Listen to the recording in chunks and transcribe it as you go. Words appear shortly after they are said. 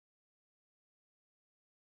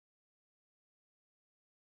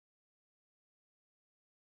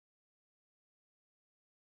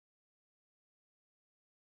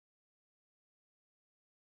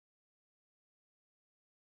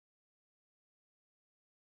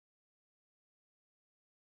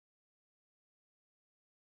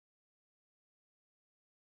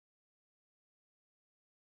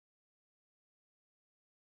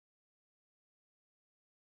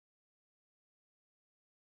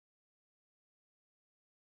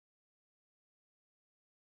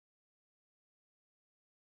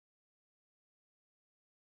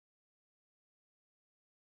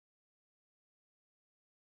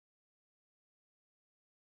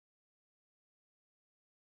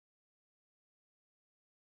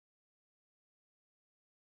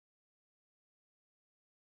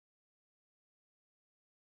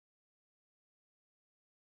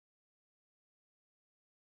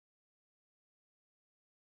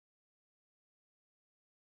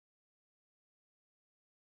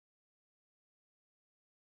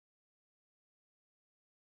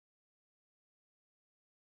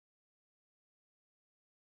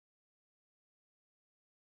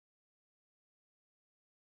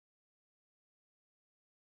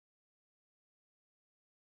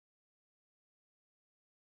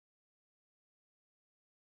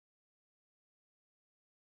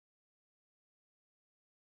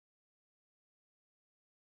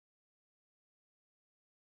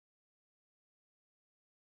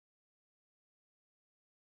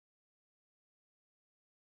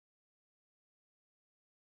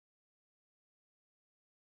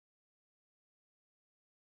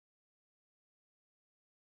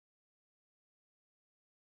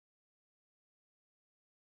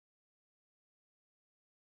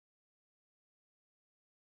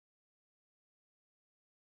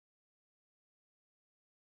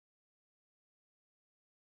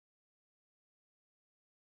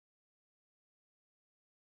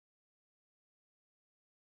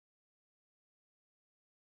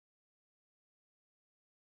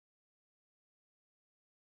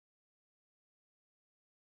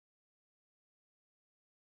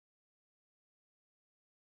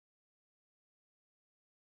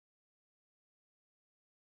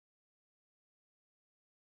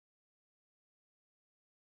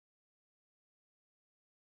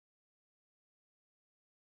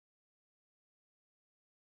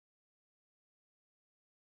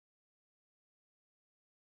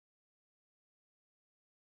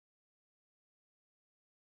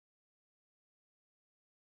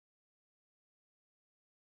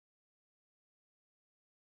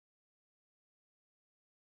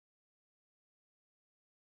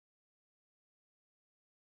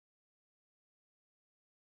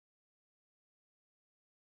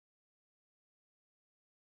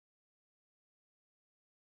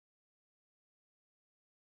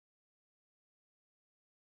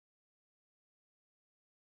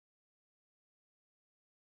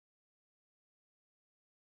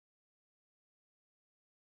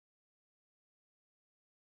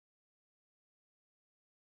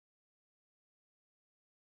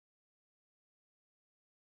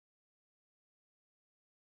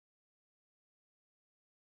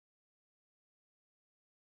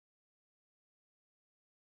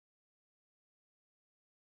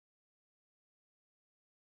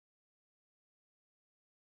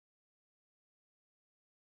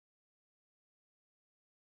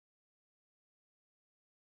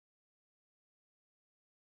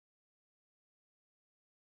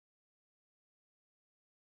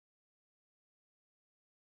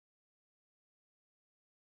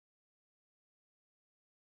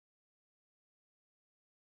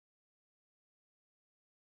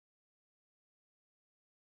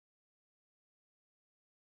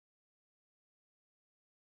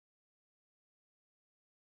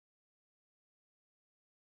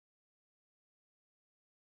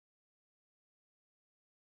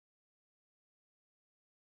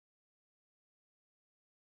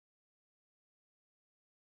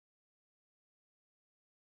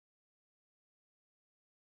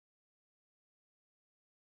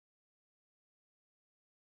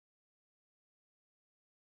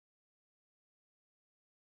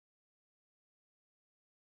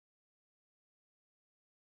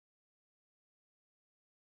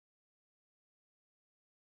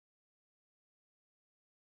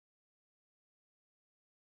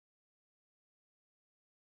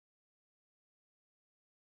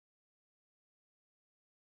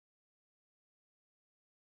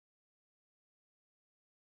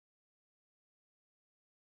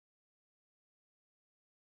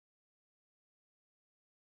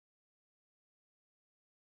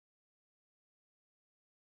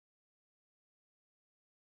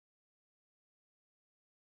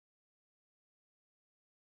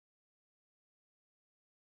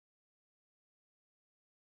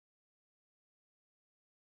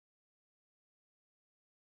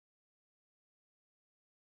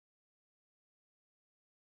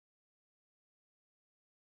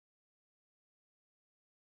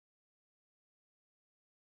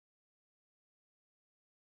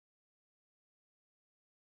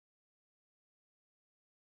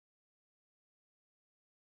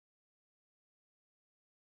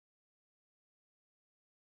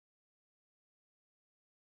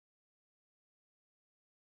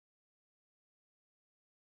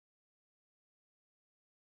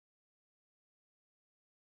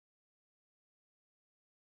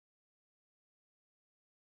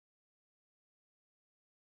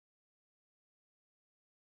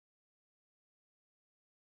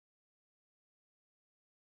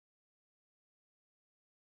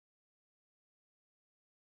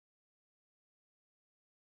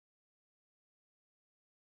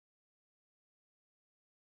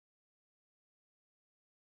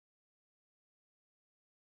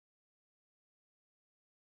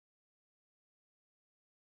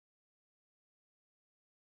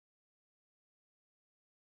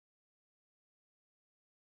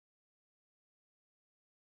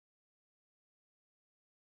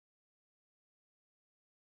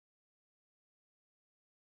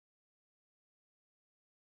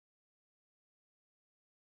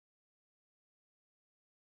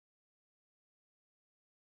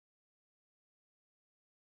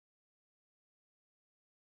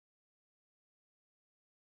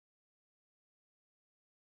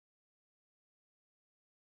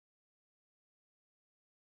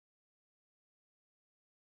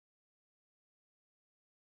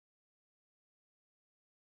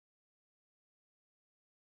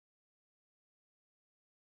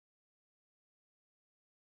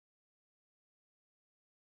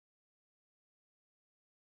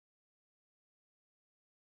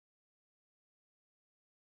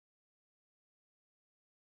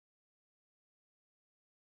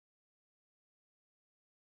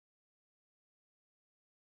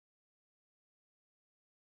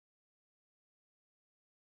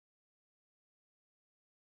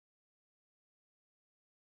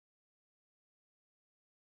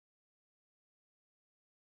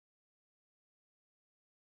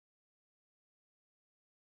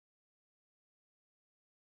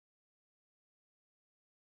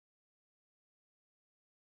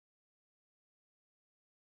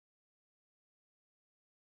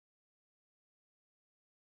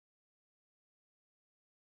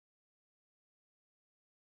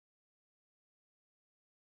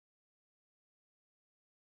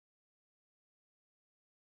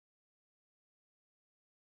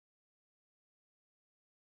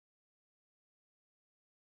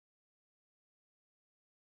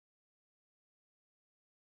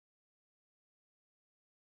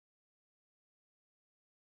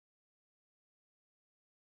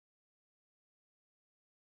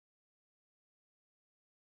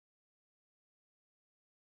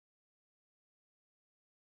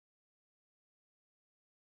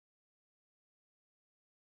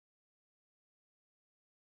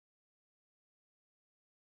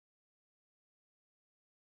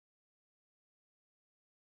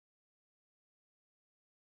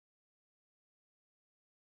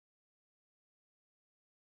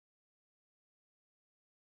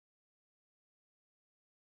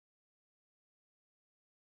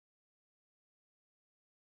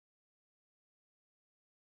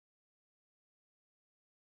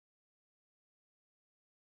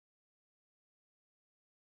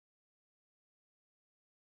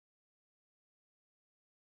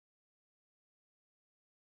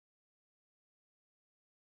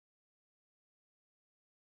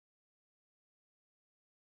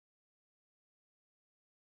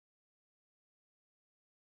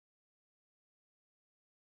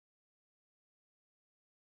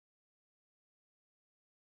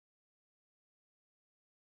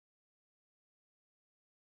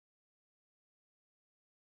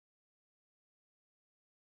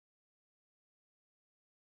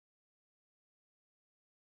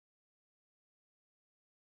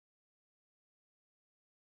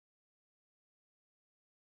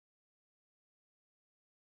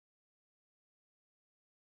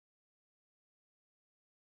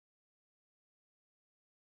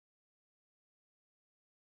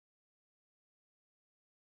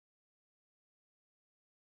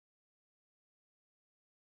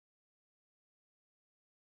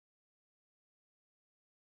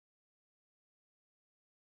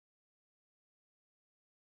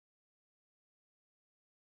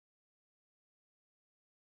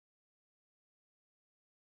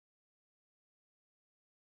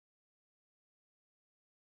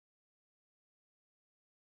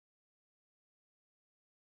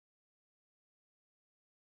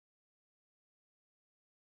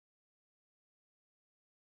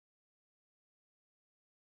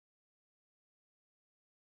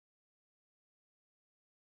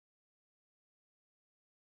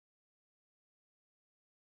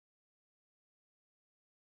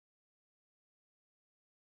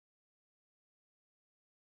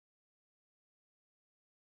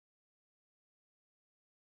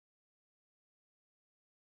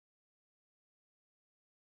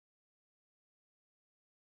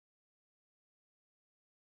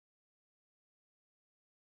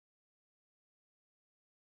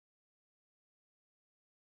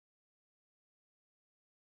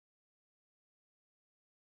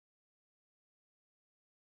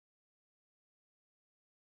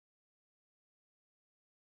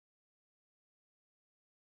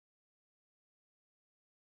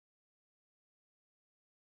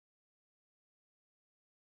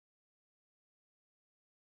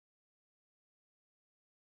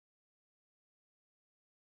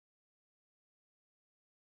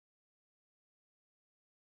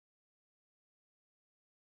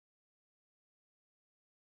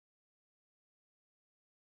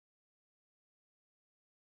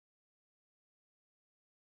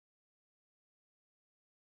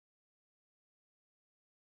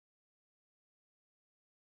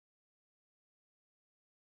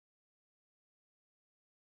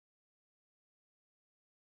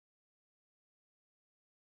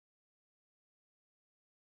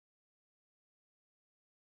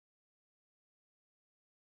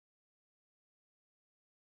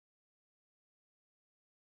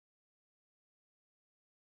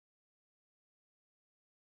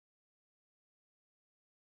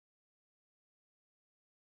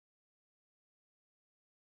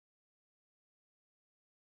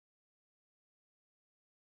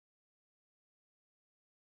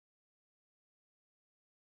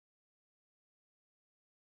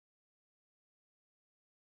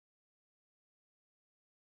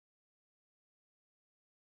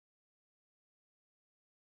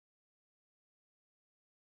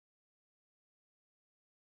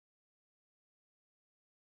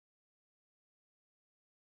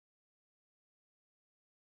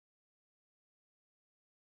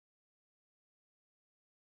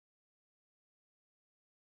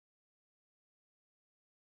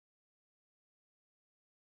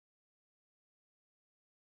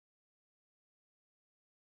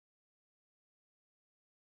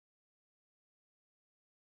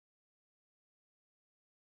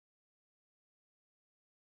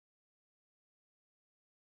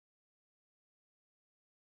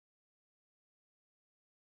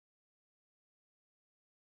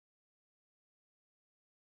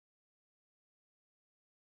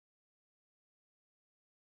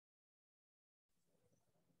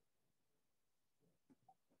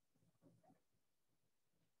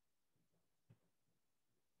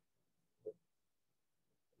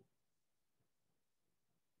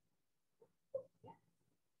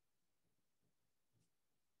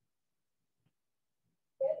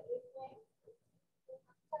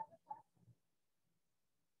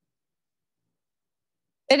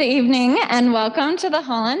Good evening and welcome to the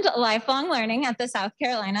Holland Lifelong Learning at the South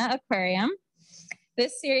Carolina Aquarium.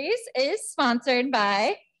 This series is sponsored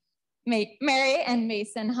by Mary and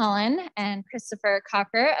Mason Holland and Christopher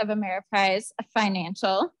Kauker of Ameriprise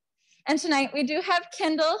Financial. And tonight we do have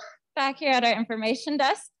Kendall back here at our information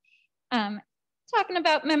desk talking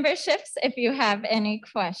about memberships. If you have any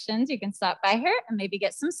questions, you can stop by her and maybe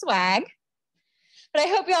get some swag. But I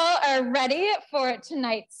hope you all are ready for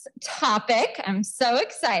tonight's topic. I'm so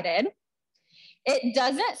excited. It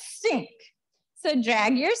doesn't stink, so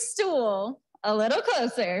drag your stool a little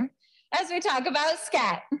closer as we talk about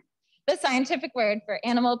scat, the scientific word for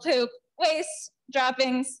animal poop, waste,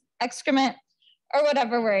 droppings, excrement, or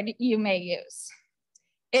whatever word you may use.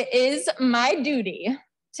 It is my duty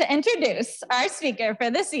to introduce our speaker for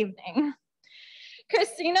this evening.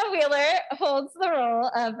 Kristina Wheeler holds the role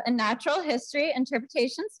of a natural history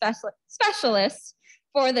interpretation specialist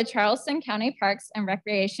for the Charleston County Parks and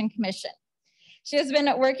Recreation Commission. She has been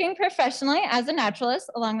working professionally as a naturalist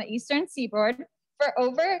along the eastern seaboard for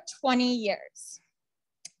over 20 years,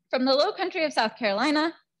 from the low country of South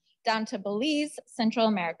Carolina down to Belize, Central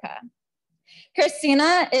America.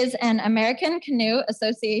 Kristina is an American Canoe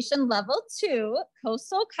Association Level 2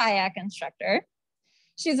 coastal kayak instructor.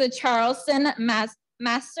 She's a Charleston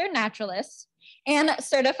Master Naturalist and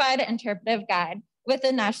Certified Interpretive Guide with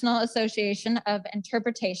the National Association of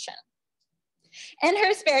Interpretation. In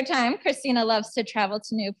her spare time, Kristina loves to travel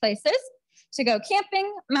to new places to go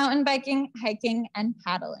camping, mountain biking, hiking, and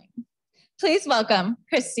paddling. Please welcome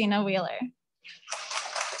Kristina Wheeler.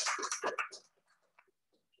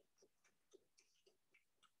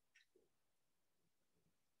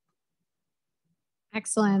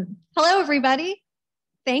 Excellent. Hello, everybody.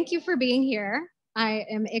 Thank you for being here. I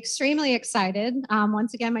am extremely excited.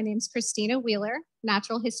 Once again, my name is Kristina Wheeler,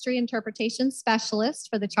 Natural History Interpretation Specialist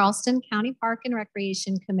for the Charleston County Park and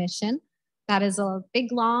Recreation Commission. That is a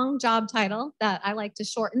big, long job title that I like to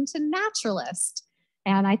shorten to naturalist.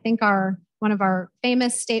 And I think one of our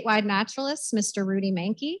famous statewide naturalists, Mr. Rudy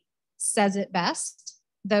Mankey, says it best.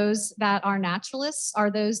 Those that are naturalists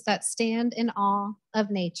are those that stand in awe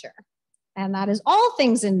of nature. And that is all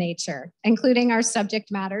things in nature, including our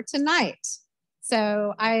subject matter tonight.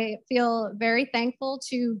 So I feel very thankful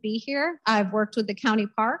to be here. I've worked with the county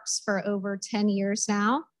parks for over 10 years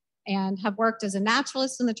now and have worked as a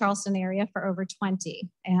naturalist in the Charleston area for over 20.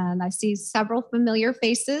 And I see several familiar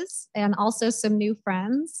faces and also some new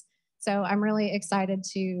friends. So I'm really excited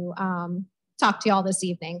to talk to you all this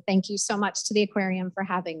evening. Thank you so much to the aquarium for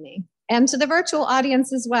having me. And to the virtual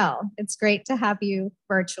audience as well. It's great to have you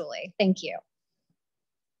virtually. Thank you.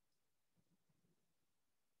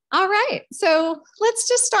 All right, so let's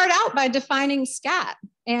just start out by defining scat.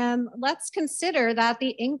 And let's consider that the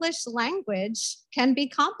English language can be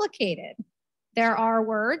complicated. There are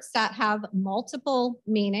words that have multiple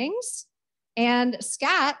meanings. And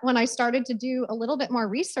scat, when I started to do a little bit more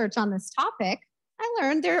research on this topic, I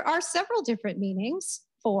learned there are several different meanings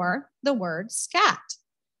for the word scat.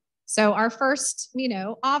 So our first,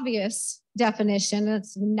 obvious definition,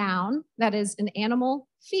 it's a noun, that is an animal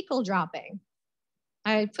fecal dropping.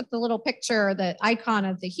 I put the little picture, the icon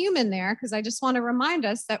of the human there, because I just want to remind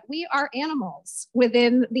us that we are animals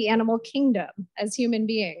within the animal kingdom as human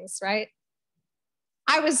beings, right?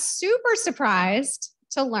 I was super surprised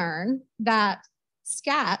to learn that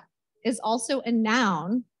scat is also a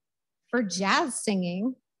noun for jazz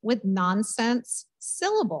singing with nonsense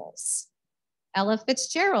syllables. Ella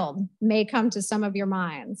Fitzgerald may come to some of your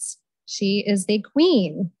minds. She is the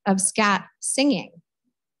queen of scat singing.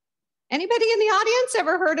 Anybody in the audience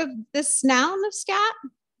ever heard of this noun of scat?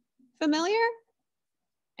 Familiar?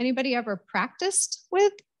 Anybody ever practiced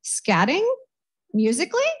with scatting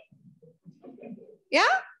musically? Yeah?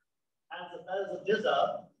 Would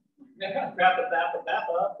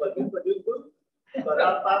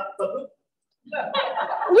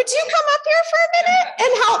you come up here for a minute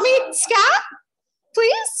and help me scat?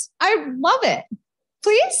 Please? I love it.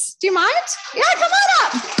 Please? Do you mind? Yeah, come on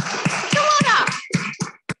up. Come on up.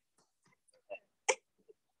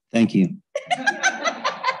 Thank you.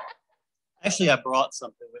 Actually, I brought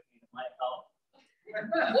something with me that might help.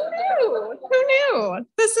 Who knew?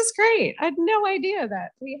 This is great. I had no idea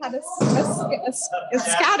that we had a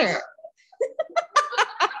scatter.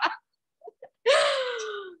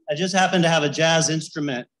 I just happened to have a jazz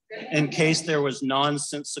instrument in case there was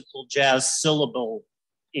nonsensical jazz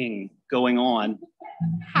syllable-ing going on.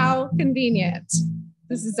 How convenient.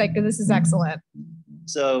 This is excellent.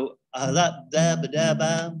 So da ba da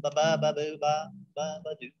ba ba ba ba boo ba ba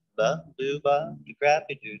ba do ba boo ba do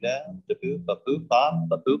crappy do da da boo ba boo pop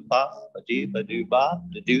ba boo pop ba dee ba do ba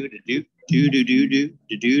da do da do Do do do do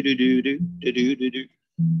do do do do do do do do.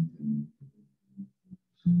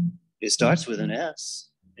 It starts with an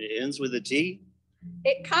S. It ends with a T.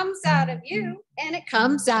 It comes out of you and it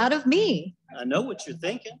comes out of me. I know what you're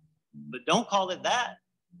thinking, but don't call it that.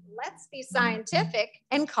 Let's be scientific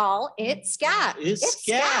and call it scat. It's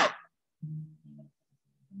scat.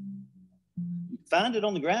 You find it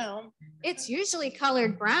on the ground. It's usually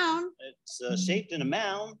colored brown. It's shaped in a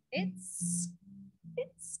mound. It's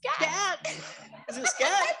scat. Is it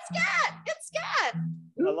scat? It's scat. It's scat.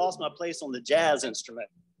 I lost my place on the jazz instrument.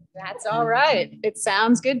 That's all right. It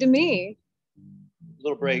sounds good to me.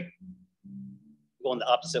 Little break. Going the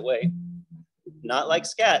opposite way. Not like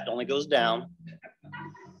scat, only goes down.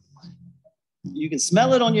 You can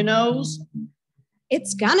smell it on your nose.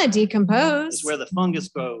 It's gonna decompose. It's where the fungus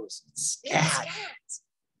grows. Scat. It's scat.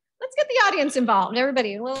 Let's get the audience involved.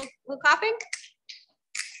 Everybody, a little clapping.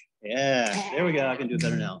 Yeah, there we go. I can do it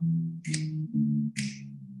better now.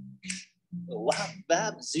 Wop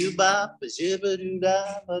bop zoobop jibba doo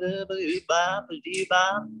da ba da ba doo bop dee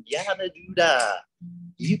bop yabba doo da.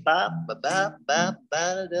 You bop ba bop bop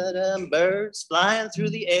ba da da. Birds flying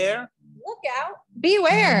through the air. Look out.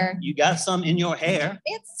 Beware. You got some in your hair.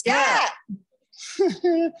 It's scat.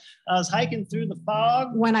 I was hiking through the fog.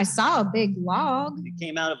 When I saw a big log. It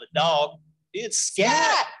came out of a dog. It's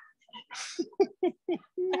scat.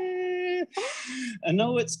 I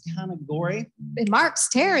know it's kind of gory. It marks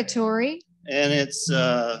territory. And it's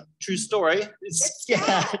a true story. It's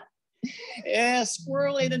scat. Yeah,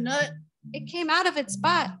 squirrel ate a nut. It came out of its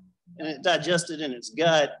butt. And it digested in its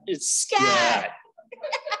gut. It's scat.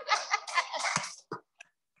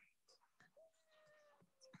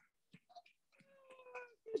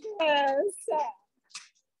 Yes.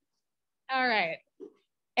 All right.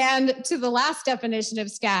 And to the last definition of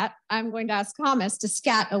scat, I'm going to ask Thomas to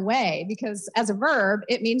scat away because as a verb,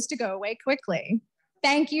 it means to go away quickly.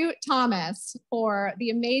 Thank you, Thomas, for the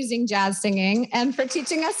amazing jazz singing and for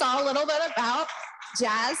teaching us all a little bit about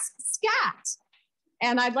jazz scat.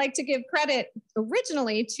 And I'd like to give credit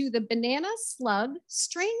originally to the Banana Slug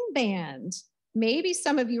String Band. Maybe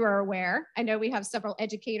some of you are aware. I know we have several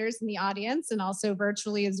educators in the audience and also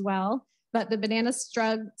virtually as well. But the Banana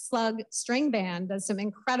Slug String Band does some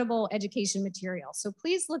incredible education material. So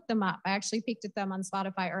please look them up. I actually peeked at them on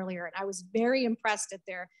Spotify earlier, and I was very impressed at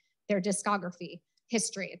their discography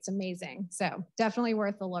history. It's amazing. So definitely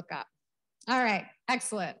worth a look up. All right,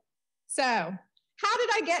 excellent. So how did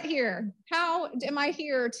I get here? How am I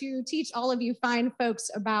here to teach all of you fine folks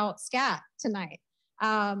about scat tonight?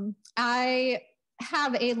 I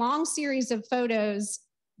have a long series of photos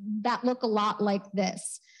that look a lot like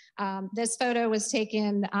this. This photo was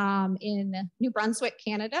taken in New Brunswick,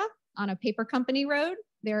 Canada, on a paper company road.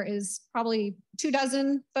 There is probably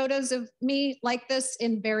 24 photos of me like this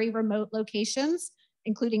in very remote locations,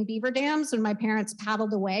 including beaver dams when my parents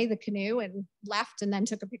paddled away the canoe and left and then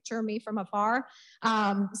took a picture of me from afar.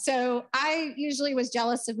 So I usually was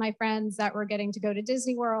jealous of my friends that were getting to go to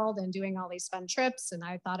Disney World and doing all these fun trips. And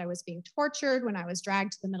I thought I was being tortured when I was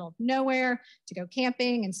dragged to the middle of nowhere to go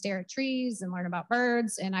camping and stare at trees and learn about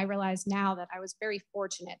birds. And I realized now that I was very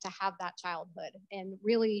fortunate to have that childhood and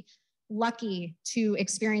really lucky to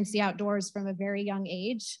experience the outdoors from a very young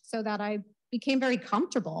age so that I became very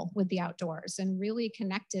comfortable with the outdoors and really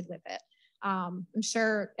connected with it. I'm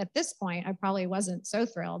sure at this point, I probably wasn't so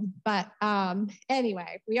thrilled, but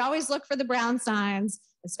anyway, we always look for the brown signs,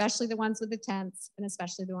 especially the ones with the tents and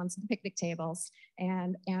especially the ones with the picnic tables,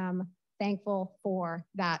 and am thankful for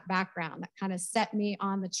that background that kind of set me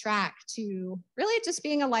on the track to really just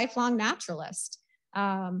being a lifelong naturalist.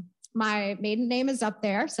 My maiden name is up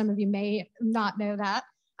there. Some of you may not know that.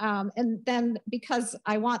 And then because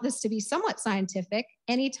I want this to be somewhat scientific,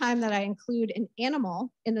 anytime that I include an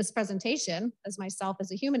animal in this presentation, as myself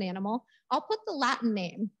as a human animal, I'll put the Latin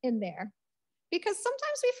name in there. Because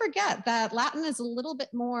sometimes we forget that Latin is a little bit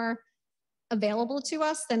more available to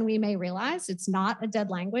us than we may realize. It's not a dead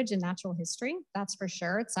language in natural history, that's for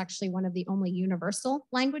sure. It's actually one of the only universal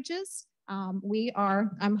languages.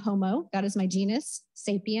 I'm Homo, that is my genus.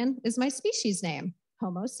 Sapien is my species name,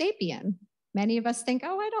 Homo sapien. Many of us think,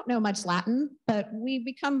 oh, I don't know much Latin, but we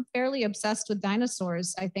become fairly obsessed with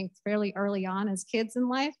dinosaurs, I think, fairly early on as kids in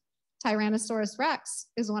life. Tyrannosaurus rex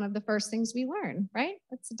is one of the first things we learn, right?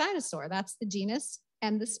 It's a dinosaur. That's the genus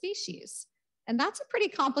and the species. And that's a pretty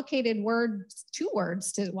complicated word, two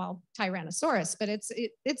words to, well, Tyrannosaurus, but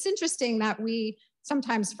it's interesting that we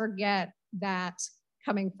sometimes forget that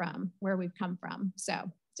coming from where we've come from.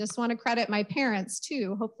 So just want to credit my parents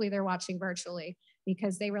too. Hopefully they're watching virtually,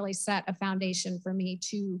 because they really set a foundation for me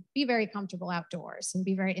to be very comfortable outdoors and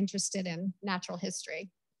be very interested in natural history.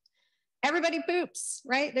 Everybody poops,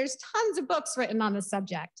 right? There's tons of books written on the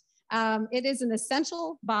subject. It is an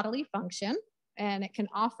essential bodily function, and it can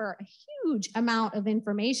offer a huge amount of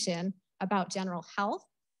information about general health,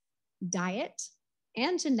 diet,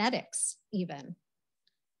 and genetics even.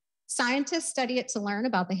 Scientists study it to learn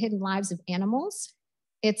about the hidden lives of animals.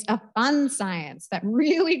 It's a fun science that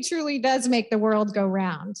really, truly does make the world go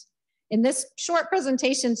round. In this short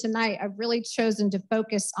presentation tonight, I've really chosen to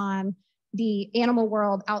focus on the animal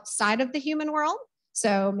world outside of the human world.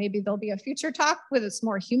 So maybe there'll be a future talk with it's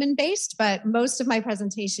more human-based, but most of my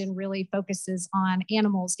presentation really focuses on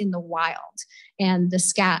animals in the wild and the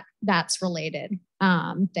scat that's related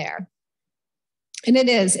there. And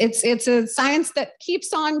it's a science that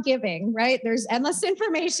keeps on giving, right? There's endless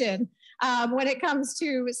information when it comes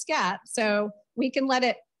to scat. So we can let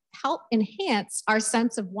it help enhance our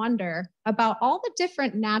sense of wonder about all the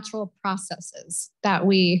different natural processes that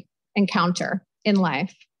we encounter in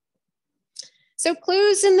life. So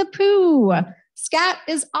clues in the poo. Scat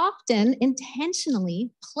is often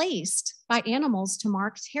intentionally placed by animals to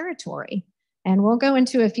mark territory. And we'll go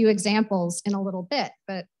into a few examples in a little bit,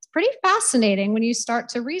 but it's pretty fascinating when you start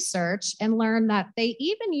to research and learn that they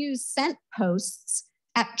even use scent posts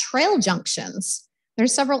at trail junctions.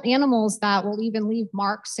 There's several animals that will even leave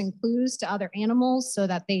marks and clues to other animals so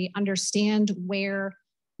that they understand where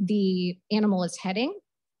the animal is heading.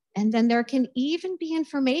 And then there can even be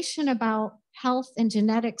information about health and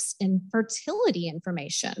genetics and fertility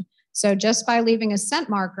information. So just by leaving a scent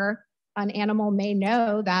marker, an animal may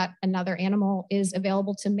know that another animal is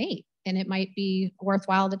available to mate, and it might be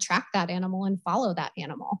worthwhile to track that animal and follow that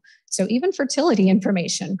animal. So even fertility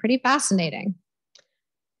information, pretty fascinating.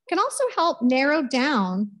 Can also help narrow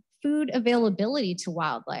down food availability to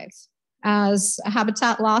wildlife. As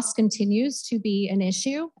habitat loss continues to be an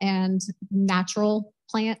issue and natural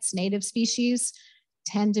plants, native species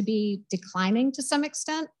tend to be declining to some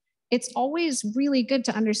extent, it's always really good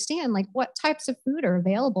to understand like what types of food are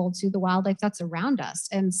available to the wildlife that's around us.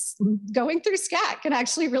 And going through scat can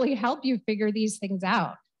actually really help you figure these things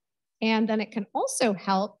out. And then it can also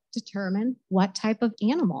help determine what type of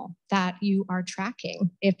animal that you are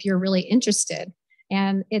tracking if you're really interested.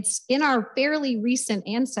 And it's in our fairly recent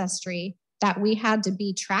ancestry that we had to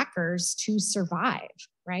be trackers to survive,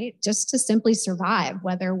 right? Just to simply survive,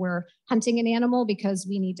 whether we're hunting an animal because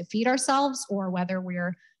we need to feed ourselves or whether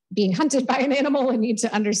we're being hunted by an animal and need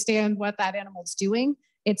to understand what that animal's doing.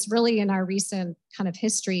 It's really in our recent kind of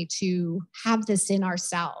history to have this in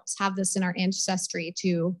ourselves, have this in our ancestry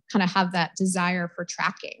to kind of have that desire for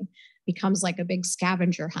tracking. Becomes like a big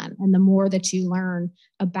scavenger hunt. And the more that you learn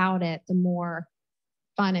about it, the more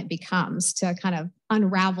fun it becomes to kind of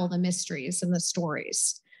unravel the mysteries and the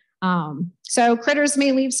stories. So critters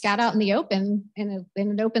may leave scat out in the open, in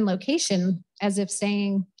an open location, as if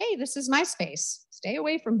saying, hey, this is my space, stay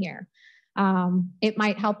away from here. It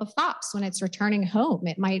might help a fox when it's returning home.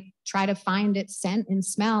 It might try to find its scent and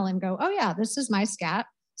smell and go, oh yeah, this is my scat,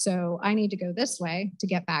 so I need to go this way to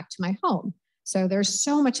get back to my home. So there's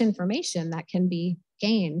so much information that can be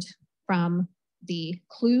gained from the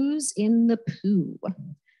clues in the poo.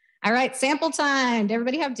 All right, sample time. Did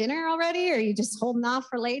everybody have dinner already, or are you just holding off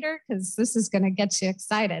for later? Because this is going to get you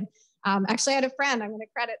excited. Actually, I had a friend, I'm going to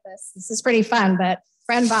credit this. This is pretty fun, but a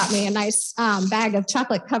friend bought me a nice bag of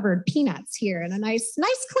chocolate-covered peanuts here and a nice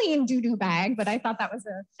clean doo-doo bag, but I thought that was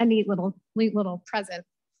a neat little present.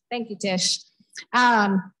 Thank you, Tish.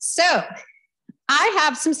 So I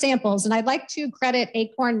have some samples, and I'd like to credit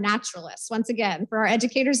Acorn Naturalists once again for our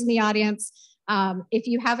educators in the audience. If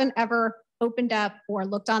you haven't ever opened up or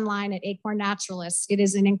looked online at Acorn Naturalists, it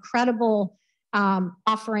is an incredible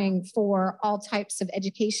offering for all types of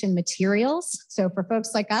education materials. So for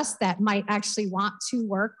folks like us that might actually want to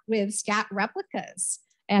work with scat replicas,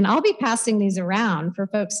 and I'll be passing these around for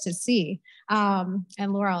folks to see. And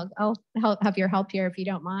Laura, I'll have your help here if you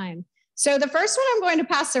don't mind. So the first one I'm going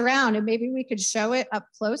to pass around, and maybe we could show it up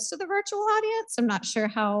close to the virtual audience. I'm not sure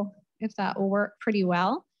if that will work pretty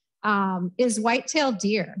well, is white-tailed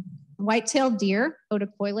deer. White-tailed deer,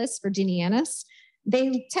 Otocoilus virginianus,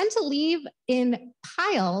 they tend to leave in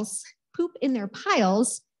piles, poop in their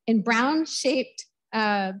piles, in brown-shaped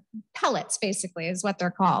pellets, basically, is what they're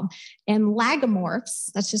called. And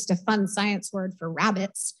lagomorphs, that's just a fun science word for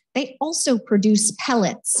rabbits, they also produce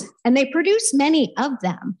pellets, and they produce many of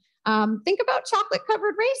them. Think about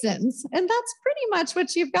chocolate-covered raisins, and that's pretty much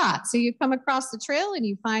what you've got. So you come across the trail and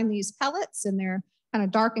you find these pellets, and they're kind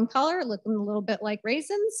of dark in color, looking a little bit like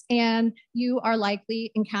raisins, and you are likely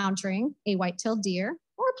encountering a white-tailed deer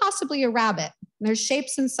or possibly a rabbit. And there's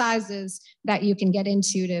shapes and sizes that you can get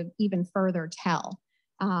into to even further tell.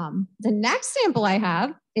 The next sample I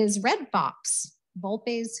have is red fox,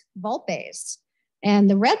 Vulpes vulpes. And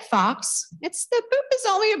the red fox, the poop is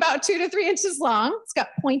only about 2 to 3 inches long. It's got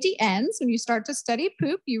pointy ends. When you start to study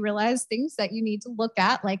poop, you realize things that you need to look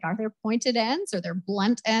at, like are there pointed ends or there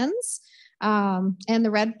blunt ends? And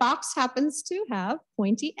the red fox happens to have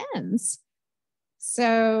pointy ends.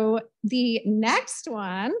 So the next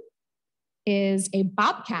one is a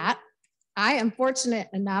bobcat. I am fortunate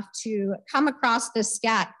enough to come across this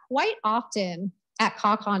scat quite often at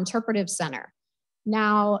Kauker Interpretive Center.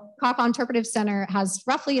 Now, Kauker Interpretive Center has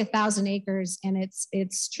roughly 1,000 acres, and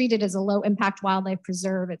it's treated as a low-impact wildlife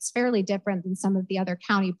preserve. It's fairly different than some of the other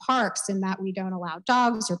county parks in that we don't allow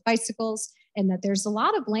dogs or bicycles, and that there's a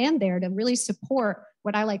lot of land there to really support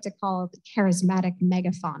what I like to call the charismatic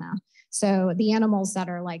megafauna. So the animals that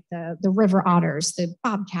are like the river otters, the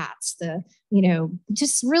bobcats,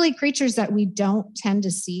 just really creatures that we don't tend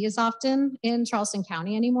to see as often in Charleston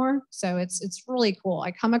County anymore. So it's really cool.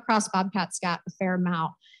 I come across bobcat scat a fair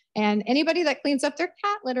amount. And anybody that cleans up their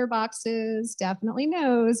cat litter boxes definitely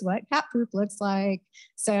knows what cat poop looks like.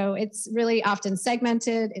 So it's really often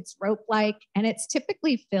segmented, it's rope-like, and it's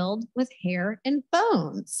typically filled with hair and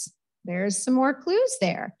bones. There's some more clues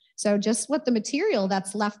there. So just what the material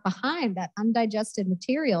that's left behind, that undigested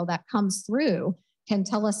material that comes through, can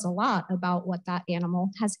tell us a lot about what that animal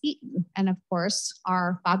has eaten. And of course,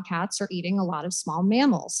 our bobcats are eating a lot of small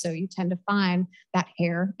mammals. So you tend to find that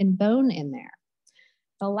hair and bone in there.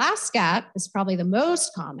 The last scat is probably the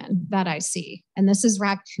most common that I see, and this is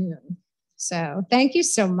raccoon. So thank you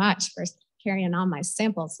so much for carrying on my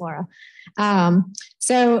samples, Laura.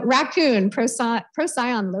 So raccoon, Procyon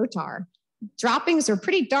lotar. Droppings are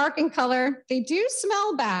pretty dark in color. They do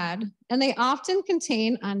smell bad, and they often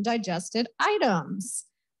contain undigested items.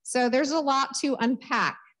 So there's a lot to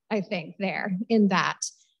unpack, I think, there in that.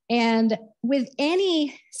 And with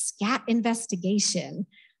any scat investigation,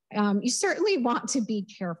 you certainly want to be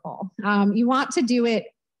careful. You want to do it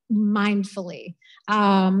mindfully.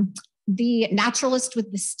 The naturalist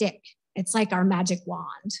with the stick, it's like our magic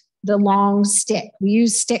wand, the long stick. We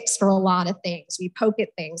use sticks for a lot of things. We poke at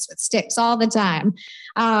things with sticks all the time.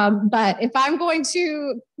 But if I'm going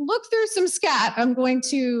to look through some scat, I'm going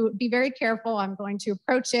to be very careful. I'm going to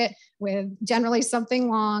approach it with generally something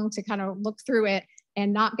long to kind of look through it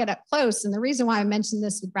and not get up close. And the reason why I mentioned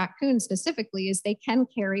this with raccoons specifically is they can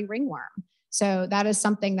carry ringworm. So that is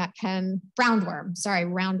something that can,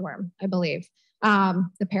 roundworm, I believe,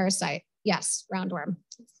 the parasite. Yes, roundworm.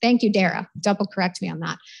 Thank you, Dara. Double correct me on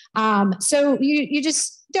that. So you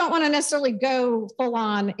just don't want to necessarily go full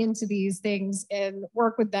on into these things and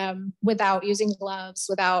work with them without using gloves,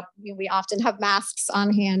 we often have masks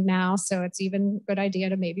on hand now. So it's even a good idea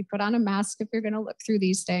to maybe put on a mask if you're going to look through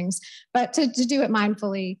these things, but to do it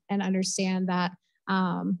mindfully and understand that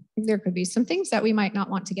there could be some things that we might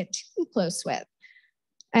not want to get too close with.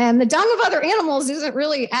 And the dung of other animals isn't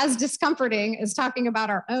really as discomforting as talking about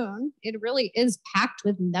our own. It really is packed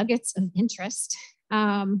with nuggets of interest.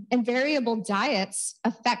 And variable diets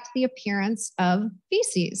affect the appearance of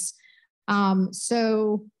feces.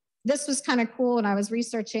 So this was kind of cool. When I was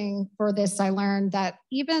researching for this, I learned that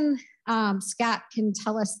even scat can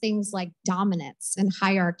tell us things like dominance and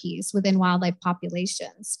hierarchies within wildlife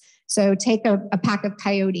populations. So take a pack of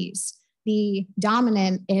coyotes. The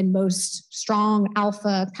dominant and most strong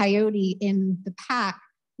alpha coyote in the pack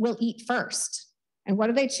will eat first. And what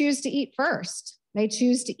do they choose to eat first? They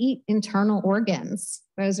choose to eat internal organs.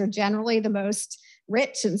 Those are generally the most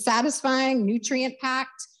rich and satisfying,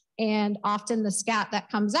 nutrient-packed, and often the scat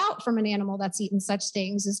that comes out from an animal that's eaten such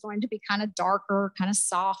things is going to be kind of darker, kind of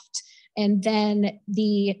soft. And then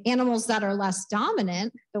the animals that are less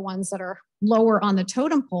dominant, the ones that are lower on the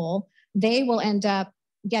totem pole, they will end up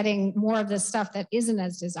getting more of the stuff that isn't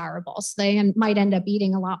as desirable. So they might end up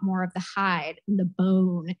eating a lot more of the hide and the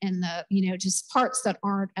bone and the, just parts that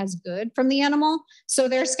aren't as good from the animal. So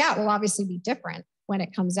their scat will obviously be different when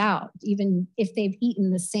it comes out, even if they've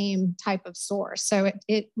eaten the same type of source. So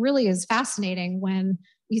it really is fascinating when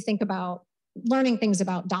you think about learning things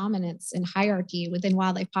about dominance and hierarchy within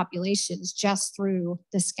wildlife populations just through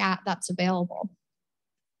the scat that's available.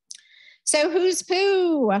 So who's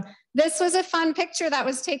poo? This was a fun picture that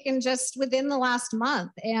was taken just within the last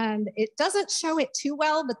month, and it doesn't show it too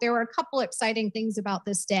well, but there were a couple exciting things about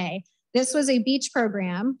this day. This was a beach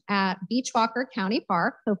program at Kauker County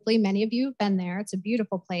Park. Hopefully many of you have been there. It's a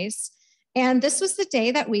beautiful place. And this was the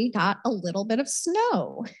day that we got a little bit of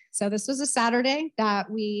snow. So this was a Saturday that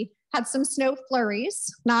we had some snow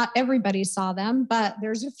flurries. Not everybody saw them, but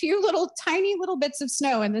there's a few tiny little bits of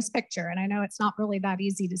snow in this picture. And I know it's not really that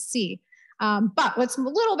easy to see. But what's a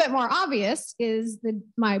little bit more obvious is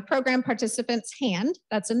my program participant's hand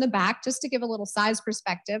that's in the back, just to give a little size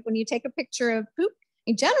perspective. When you take a picture of poop,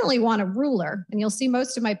 you generally want a ruler, and you'll see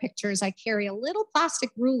most of my pictures, I carry a little plastic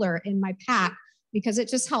ruler in my pack because it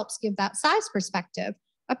just helps give that size perspective.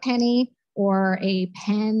 A penny or a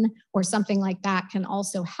pen or something like that can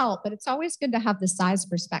also help, but it's always good to have the size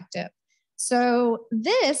perspective. So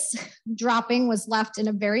this dropping was left in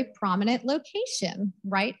a very prominent location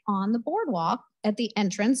right on the boardwalk at the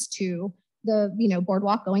entrance to the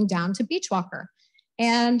boardwalk going down to Beachwalker.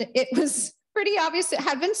 And it was pretty obvious it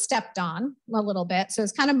had been stepped on a little bit, so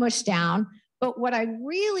it's kind of mushed down. But what I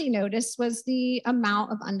really noticed was the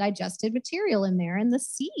amount of undigested material in there and the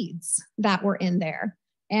seeds that were in there.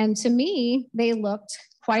 And to me, they looked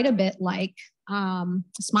quite a bit like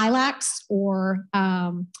smilax or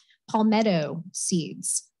palmetto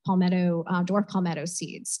seeds, dwarf palmetto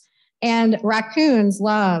seeds. And raccoons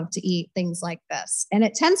love to eat things like this. And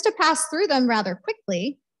it tends to pass through them rather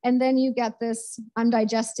quickly. And then you get this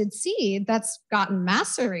undigested seed that's gotten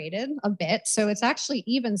macerated a bit. So it's actually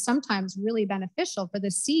even sometimes really beneficial for the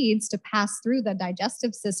seeds to pass through the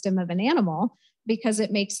digestive system of an animal, because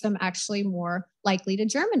it makes them actually more likely to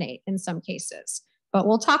germinate in some cases. But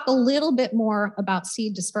we'll talk a little bit more about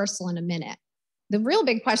seed dispersal in a minute. The real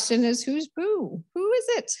big question is who's who? Who is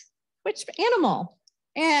it? Which animal?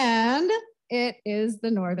 And it is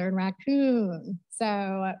the northern raccoon.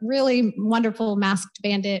 So really wonderful masked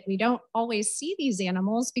bandit. We don't always see these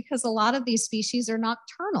animals because a lot of these species are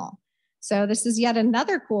nocturnal. So this is yet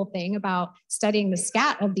another cool thing about studying the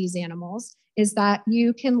scat of these animals, is that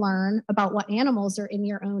you can learn about what animals are in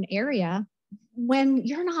your own area when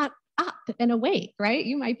you're not up and awake, right?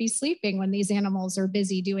 You might be sleeping when these animals are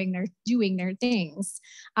busy doing their things.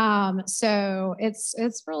 So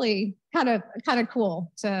it's really kind of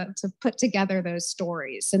cool to put together those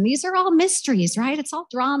stories. And these are all mysteries, right? It's all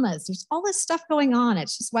dramas. There's all this stuff going on.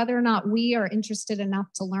 It's just whether or not we are interested enough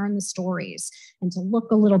to learn the stories and to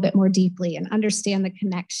look a little bit more deeply and understand the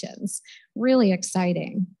connections. Really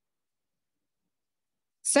exciting.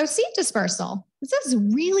 So seed dispersal, this is a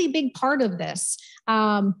really big part of this.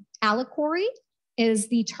 Allegory is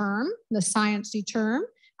the term, the sciencey term.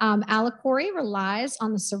 Allegory relies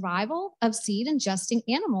on the survival of seed ingesting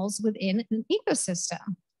animals within an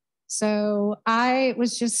ecosystem. So I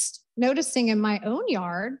was just noticing in my own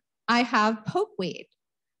yard, I have pokeweed.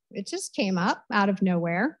 It just came up out of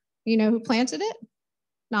nowhere. You know who planted it?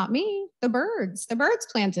 Not me, the birds. The birds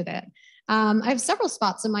planted it. I have several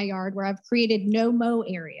spots in my yard where I've created no-mow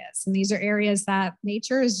areas. And these are areas that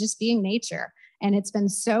nature is just being nature. And it's been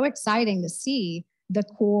so exciting to see the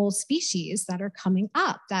cool species that are coming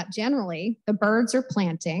up that generally the birds are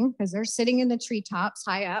planting because they're sitting in the treetops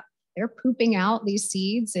high up. They're pooping out these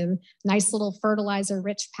seeds in nice little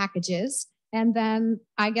fertilizer-rich packages. And then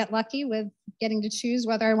I get lucky with getting to choose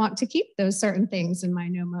whether I want to keep those certain things in my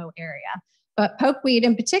no-mow area. But pokeweed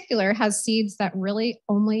in particular has seeds that really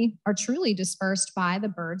only are truly dispersed by the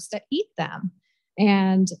birds that eat them.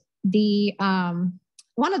 And the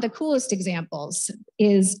one of the coolest examples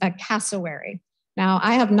is a cassowary. Now,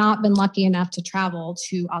 I have not been lucky enough to travel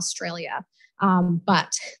to Australia,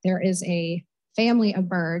 but there is a family of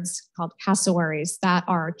birds called cassowaries that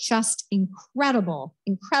are just incredible,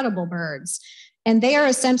 incredible birds. And they are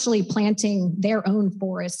essentially planting their own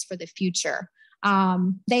forests for the future.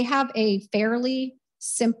 They have a fairly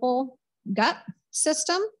simple gut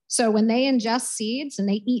system. So when they ingest seeds and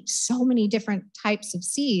they eat so many different types of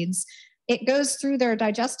seeds, it goes through their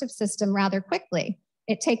digestive system rather quickly.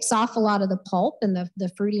 It takes off a lot of the pulp and the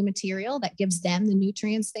fruity material that gives them the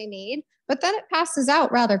nutrients they need, but then it passes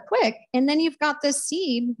out rather quick. And then you've got this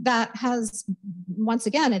seed that has, once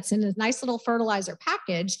again, it's in a nice little fertilizer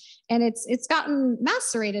package, and it's gotten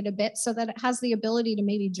macerated a bit so that it has the ability to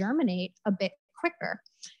maybe germinate a bit quicker.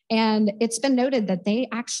 And it's been noted that they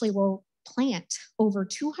actually will plant over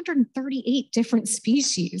 238 different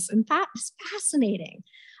species. And that is fascinating.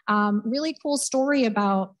 Really cool story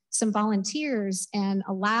about some volunteers and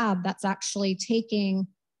a lab that's actually taking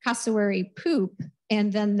cassowary poop,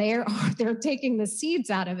 and then they're taking the seeds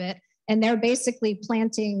out of it, and they're basically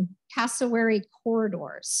planting cassowary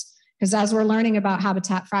corridors. Because as we're learning about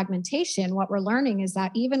habitat fragmentation, what we're learning is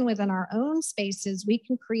that even within our own spaces, we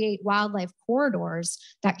can create wildlife corridors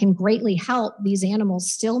that can greatly help these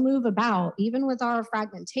animals still move about, even with our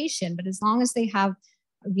fragmentation. But as long as they have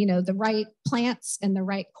the right plants and the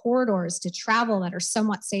right corridors to travel that are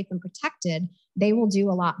somewhat safe and protected, they will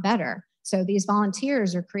do a lot better. So these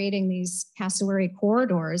volunteers are creating these cassowary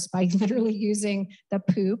corridors by literally using the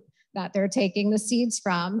poop, that they're taking the seeds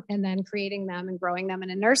from and then creating them and growing them in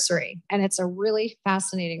a nursery. And it's a really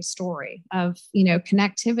fascinating story of,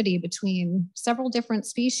 connectivity between several different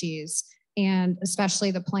species and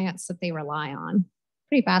especially the plants that they rely on.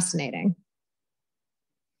 Pretty fascinating.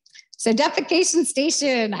 So defecation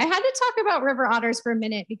station. I had to talk about river otters for a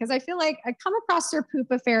minute because I feel like I come across their poop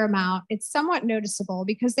a fair amount. It's somewhat noticeable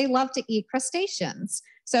because they love to eat crustaceans.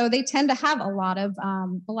 So they tend to have a lot of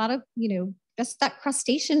just that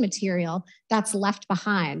crustacean material that's left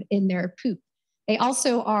behind in their poop. They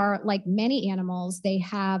also are, like many animals, they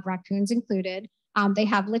have, raccoons included, they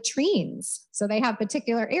have latrines. So they have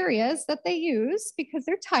particular areas that they use because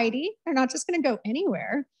they're tidy. They're not just going to go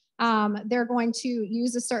anywhere. They're going to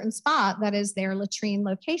use a certain spot that is their latrine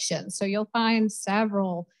location. So you'll find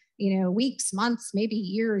several, weeks, months, maybe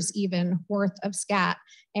years even worth of scat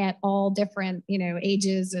at all different,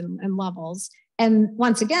 ages and levels. And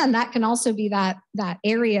once again, that can also be that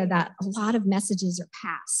area that a lot of messages are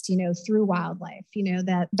passed, through wildlife,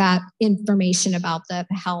 that information about the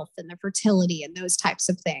health and the fertility and those types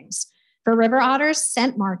of things. For river otters,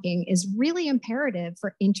 scent marking is really imperative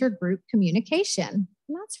for intergroup communication.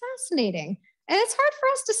 And that's fascinating. And it's hard for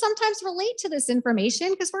us to sometimes relate to this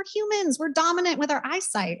information because we're humans, we're dominant with our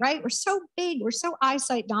eyesight, right? We're so big, we're so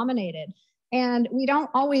eyesight dominated. And we don't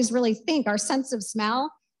always really think our sense of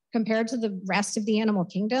smell compared to the rest of the animal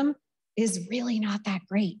kingdom is really not that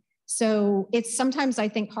great. So it's sometimes, I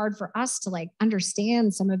think, hard for us to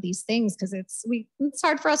understand some of these things because it's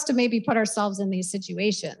hard for us to maybe put ourselves in these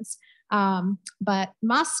situations. But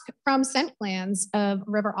musk from scent glands of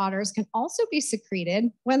river otters can also be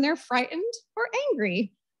secreted when they're frightened or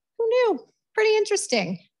angry. Who knew? Pretty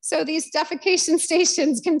interesting. So these defecation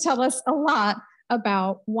stations can tell us a lot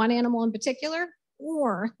about one animal in particular,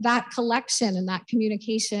 or that collection and that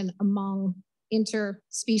communication among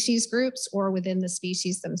interspecies groups or within the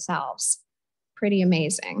species themselves. Pretty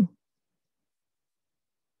amazing.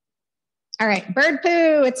 All right, bird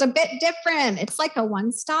poo, it's a bit different. It's like a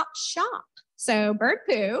one-stop shop. So bird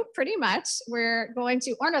poo, pretty much, we're going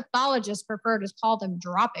to, ornithologists prefer to call them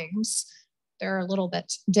droppings. They're a little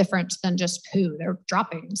bit different than just poo, they're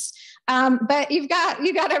droppings. But you've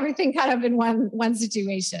got everything kind of in one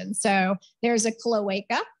situation. So there's a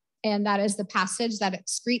cloaca, and that is the passage that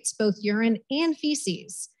excretes both urine and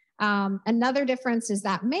feces. Another difference is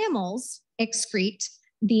that mammals excrete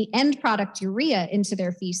the end product urea into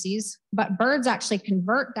their feces, but birds actually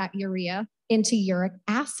convert that urea into uric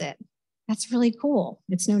acid. That's really cool.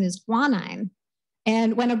 It's known as guanine.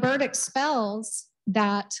 And when a bird expels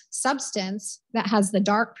that substance that has the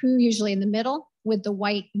dark poo usually in the middle with the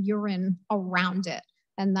white urine around it,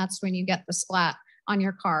 and that's when you get the splat on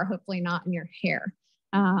your car, hopefully not in your hair.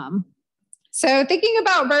 So thinking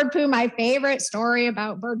about bird poo, my favorite story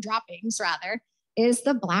about bird droppings rather is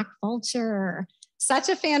the black vulture. Such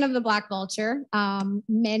a fan of the black vulture.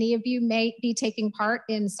 Many of you may be taking part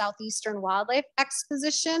in Southeastern Wildlife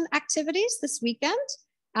Exposition activities this weekend.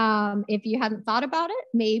 If you hadn't thought about it,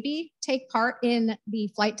 maybe take part in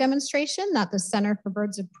the flight demonstration that the Center for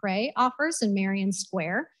Birds of Prey offers in Marion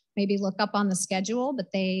Square. Maybe look up on the schedule,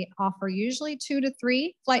 but they offer usually 2 to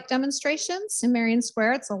 3 flight demonstrations in Marion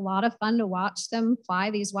Square. It's a lot of fun to watch them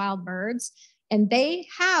fly these wild birds. And they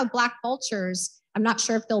have black vultures. I'm not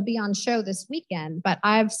sure if they'll be on show this weekend, but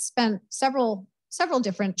I've spent several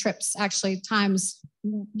different trips, actually, times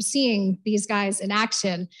seeing these guys in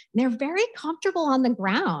action. And they're very comfortable on the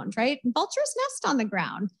ground, right? Vultures nest on the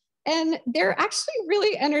ground. And they're actually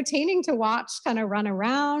really entertaining to watch kind of run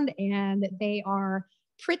around, and they are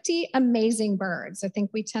pretty amazing birds. I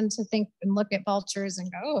think we tend to think and look at vultures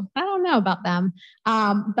and go, oh, I don't know about them.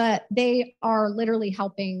 But they are literally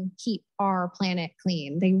helping keep our planet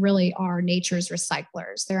clean. They really are nature's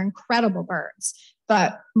recyclers. They're incredible birds.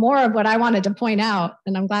 But more of what I wanted to point out,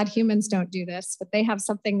 and I'm glad humans don't do this, but they have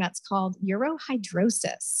something that's called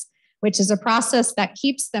urohydrosis, which is a process that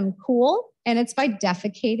keeps them cool, and it's by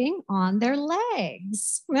defecating on their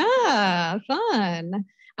legs. Fun.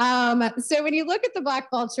 So when you look at the black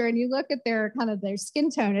vulture and you look at their skin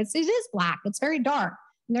tone, it is black. It's very dark.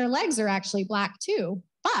 And their legs are actually black too,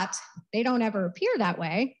 but they don't ever appear that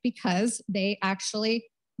way because they actually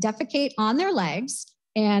defecate on their legs.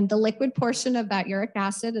 And the liquid portion of that uric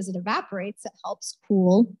acid, as it evaporates, it helps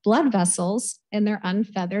cool blood vessels in their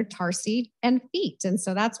unfeathered tarsi and feet. And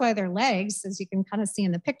so that's why their legs, as you can kind of see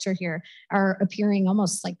in the picture here, are appearing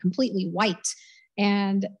almost like completely white.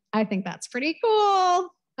 And I think that's pretty cool.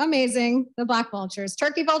 Amazing. The black vultures.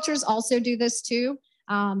 Turkey vultures also do this too.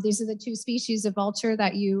 These are the 2 species of vulture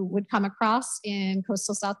that you would come across in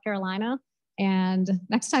coastal South Carolina. And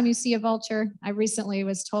next time you see a vulture, I recently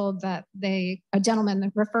was told that a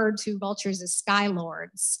gentleman referred to vultures as sky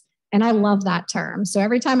lords. And I love that term. So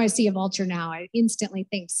every time I see a vulture now, I instantly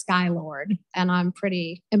think sky lord, and I'm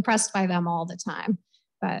pretty impressed by them all the time,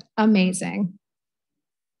 but amazing.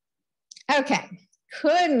 Okay,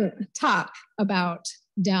 couldn't talk about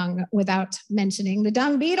dung without mentioning the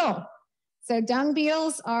dung beetle. So dung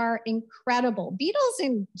beetles are incredible. Beetles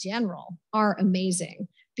in general are amazing.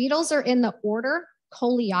 Beetles are in the order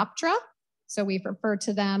Coleoptera. So we refer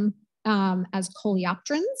to them as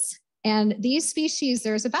coleopterans. And these species,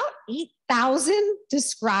 there's about 8,000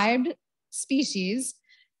 described species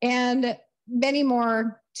and many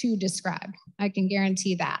more to describe. I can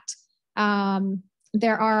guarantee that. I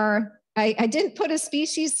didn't put a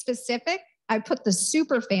species specific. I put the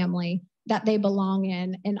superfamily that they belong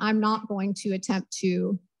in, and I'm not going to attempt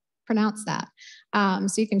to pronounce that.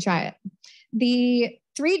 So you can try it. The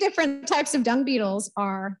 3 different types of dung beetles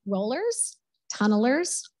are rollers,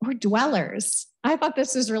 tunnelers, or dwellers. I thought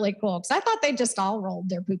this was really cool because I thought they just all rolled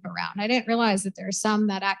their poop around. I didn't realize that there are some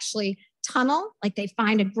that actually tunnel, like they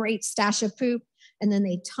find a great stash of poop and then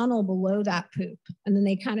they tunnel below that poop. And then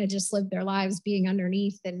they kind of just live their lives being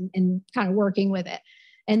underneath and kind of working with it.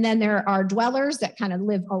 And then there are dwellers that kind of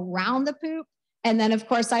live around the poop. And then of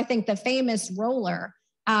course, I think the famous roller.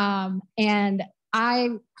 And I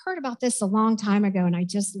heard about this a long time ago and I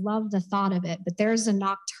just love the thought of it, but there's a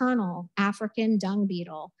nocturnal African dung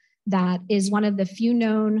beetle that is one of the few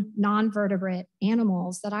known non-vertebrate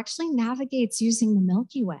animals that actually navigates using the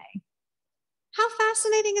Milky Way. How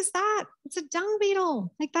fascinating is that? It's a dung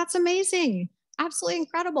beetle. Like, that's amazing. Absolutely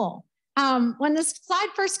incredible. When this slide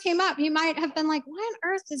first came up, you might have been like, why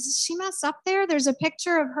on earth is she mess up there? There's a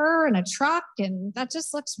picture of her in a truck and that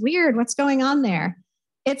just looks weird. What's going on there?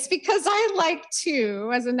 It's because I like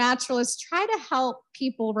to, as a naturalist, try to help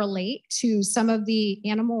people relate to some of the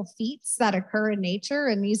animal feats that occur in nature.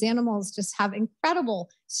 And these animals just have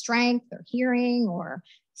incredible strength or hearing or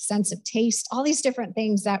sense of taste, all these different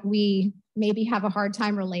things that we maybe have a hard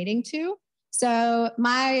time relating to. So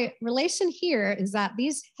my relation here is that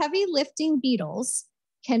these heavy lifting beetles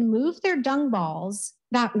can move their dung balls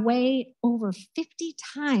that weigh over 50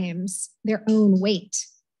 times their own weight,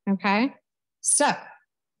 okay? So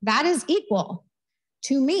that is equal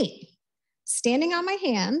to me standing on my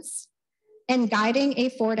hands and guiding a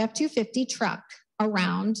Ford F-250 truck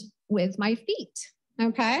around with my feet,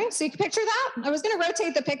 okay? So you can picture that? I was gonna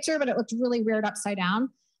rotate the picture, but it looked really weird upside down.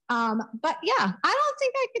 But yeah, I don't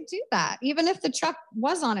think I could do that, even if the truck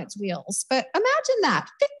was on its wheels. But imagine that,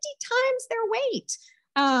 50 times their weight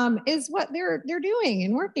is what they're doing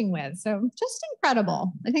and working with. So just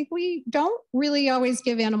incredible. I think we don't really always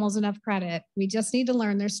give animals enough credit. We just need to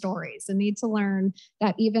learn their stories and need to learn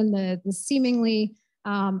that even the seemingly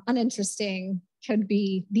uninteresting could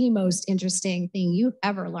be the most interesting thing you've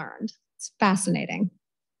ever learned. It's fascinating.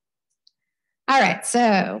 All right, so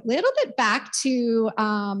a little bit back to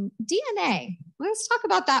DNA. Let's talk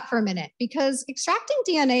about that for a minute, because extracting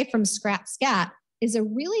DNA from scat is a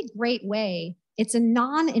really great way. It's a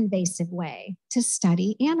non-invasive way to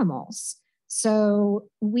study animals. So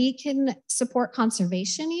we can support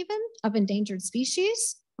conservation even of endangered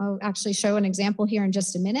species. I'll actually show an example here in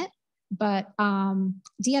just a minute. But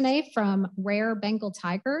DNA from rare Bengal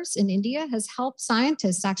tigers in India has helped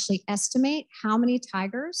scientists actually estimate how many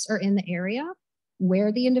tigers are in the area,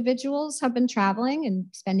 where the individuals have been traveling and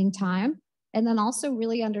spending time, and then also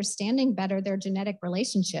really understanding better their genetic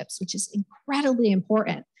relationships, which is incredibly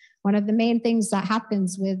important. One of the main things that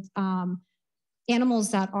happens with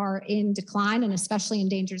animals that are in decline, and especially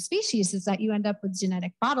endangered species, is that you end up with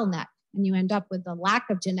genetic bottleneck. And you end up with the lack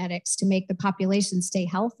of genetics to make the population stay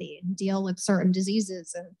healthy and deal with certain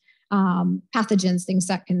diseases and pathogens, things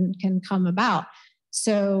that can come about.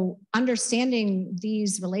 So understanding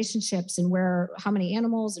these relationships and how many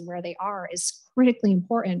animals and where they are is critically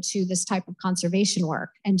important to this type of conservation work.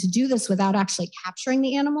 And to do this without actually capturing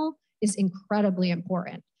the animal is incredibly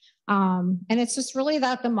important. And it's just really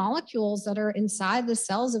that the molecules that are inside the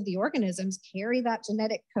cells of the organisms carry that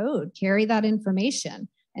genetic code, carry that information.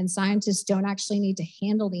 And scientists don't actually need to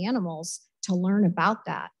handle the animals to learn about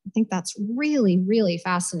that. I think that's really, really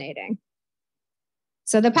fascinating.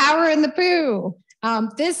 So the power in the poo.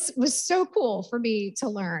 This was so cool for me to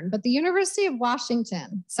learn, but the University of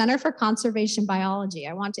Washington Center for Conservation Biology,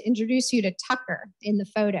 I want to introduce you to Tucker in the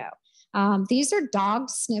photo. These are dog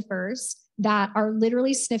sniffers that are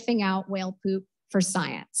literally sniffing out whale poop for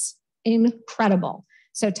science. Incredible.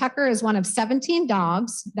 So Tucker is one of 17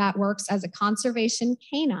 dogs that works as a conservation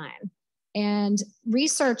canine. And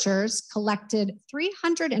researchers collected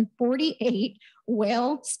 348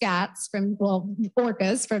 whale scats from, well,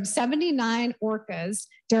 orcas, from 79 orcas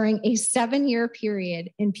during a 7-year period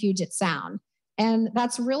in Puget Sound. And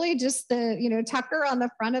that's really just the, you know, Tucker on the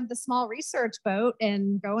front of the small research boat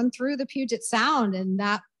and going through the Puget Sound, and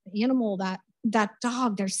that animal, that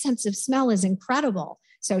dog, their sense of smell is incredible.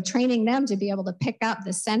 So training them to be able to pick up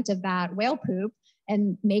the scent of that whale poop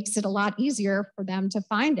and makes it a lot easier for them to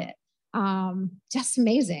find it. Just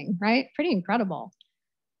amazing, right? Pretty incredible.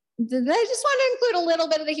 I just want to include a little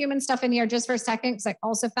bit of the human stuff in here just for a second, because I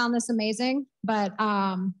also found this amazing. But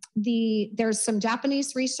there's some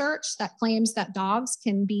Japanese research that claims that dogs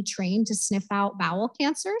can be trained to sniff out bowel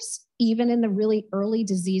cancers, even in the really early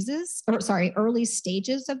early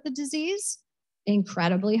stages of the disease.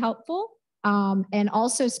 Incredibly helpful. And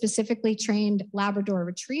also specifically trained Labrador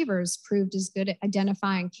retrievers proved as good at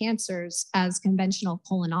identifying cancers as conventional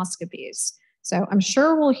colonoscopies. So I'm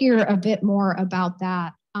sure we'll hear a bit more about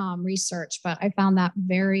that research, but I found that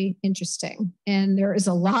very interesting. And there is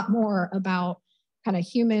a lot more about kind of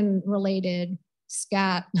human-related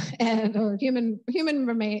scat or human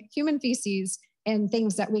feces and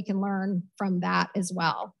things that we can learn from that as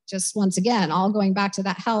well. Just once again, all going back to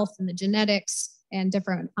that health and the genetics and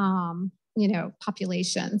different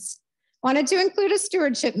populations. Wanted to include a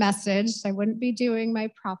stewardship message. I wouldn't be doing my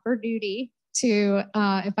proper duty to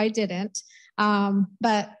if I didn't.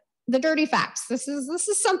 But the dirty facts. This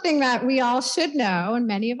is something that we all should know, and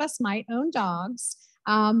many of us might own dogs.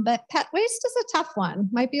 But pet waste is a tough one.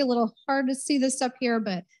 Might be a little hard to see this up here,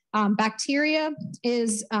 but bacteria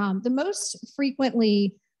is the most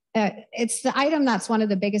frequently. It's the item that's one of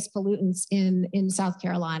the biggest pollutants in South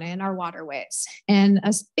Carolina in our waterways. And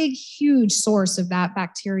a big, huge source of that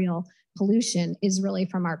bacterial pollution is really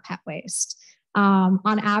from our pet waste. On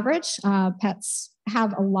average, pets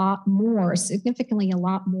have significantly a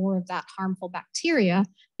lot more of that harmful bacteria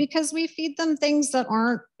because we feed them things that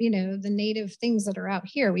aren't, the native things that are out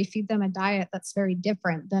here. We feed them a diet that's very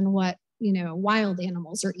different than what, wild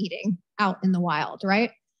animals are eating out in the wild,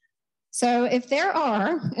 right? So if there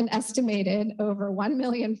are an estimated over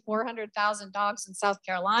 1,400,000 dogs in South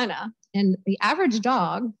Carolina, and the average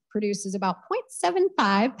dog produces about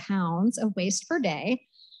 0.75 pounds of waste per day,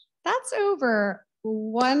 that's over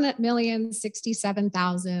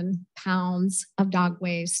 1,067,000 pounds of dog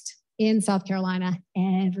waste in South Carolina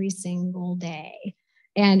every single day.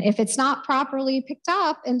 And if it's not properly picked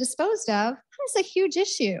up and disposed of, that's a huge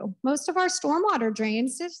issue. Most of our stormwater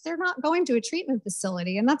drains, they're not going to a treatment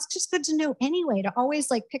facility. And that's just good to know anyway, to always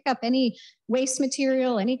pick up any waste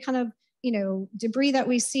material, any kind of, debris that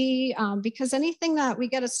we see, because anything that we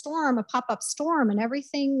get a pop-up storm, and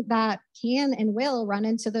everything that can and will run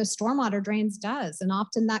into those stormwater drains does. And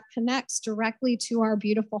often that connects directly to our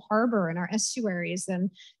beautiful harbor and our estuaries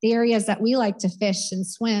and the areas that we like to fish and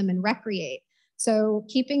swim and recreate. So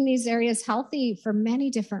keeping these areas healthy for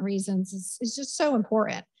many different reasons is just so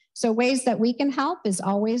important. So ways that we can help is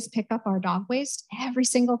always pick up our dog waste every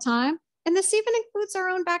single time. And this even includes our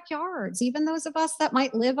own backyards. Even those of us that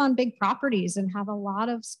might live on big properties and have a lot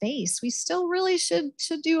of space, we still really should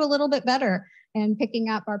do a little bit better in picking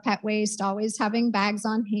up our pet waste, always having bags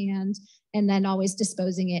on hand, and then always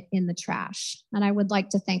disposing it in the trash. And I would like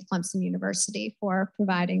to thank Clemson University for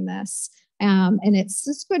providing this. And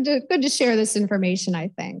it's good to share this information, I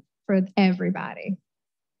think, for everybody.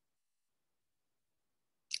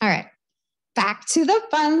 All right, back to the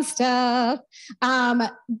fun stuff.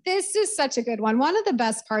 This is such a good one. One of the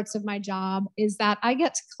best parts of my job is that I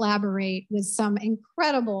get to collaborate with some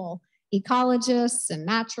incredible ecologists and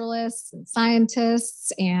naturalists and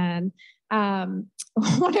scientists. And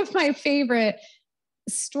one of my favorite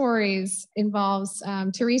stories involves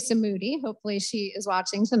Teresa Moody. Hopefully she is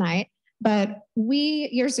watching tonight. But we,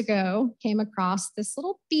 years ago, came across this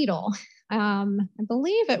little beetle. I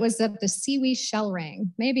believe it was at the Seawee shell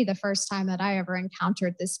ring, maybe the first time that I ever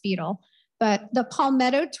encountered this beetle. But the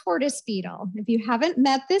palmetto tortoise beetle, if you haven't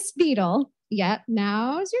met this beetle yet,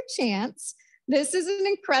 now's your chance. This is an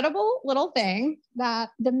incredible little thing that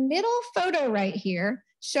the middle photo right here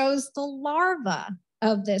shows the larva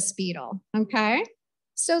of this beetle, okay?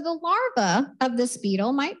 So the larva of this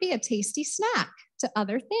beetle might be a tasty snack to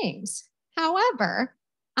other things. However,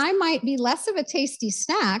 I might be less of a tasty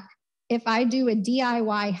snack if I do a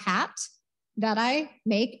DIY hat that I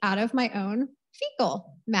make out of my own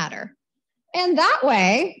fecal matter. And that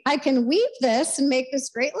way I can weave this and make this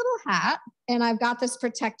great little hat. And I've got this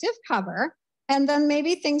protective cover. And then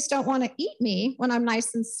maybe things don't want to eat me when I'm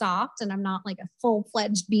nice and soft and I'm not like a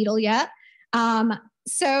full-fledged beetle yet.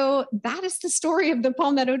 So that is the story of the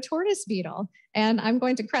palmetto tortoise beetle. And I'm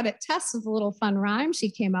going to credit Tess with a little fun rhyme she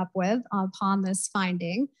came up with upon this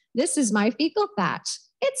finding. This is my fecal thatch.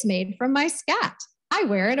 It's made from my scat. I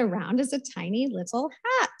wear it around as a tiny little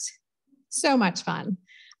hat. So much fun.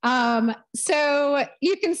 So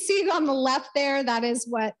you can see on the left there, that is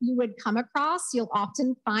what you would come across. You'll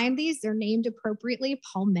often find these. They're named appropriately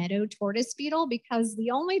palmetto tortoise beetle because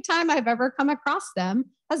the only time I've ever come across them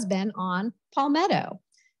has been on palmetto.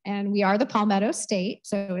 And we are the palmetto state,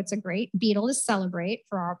 so it's a great beetle to celebrate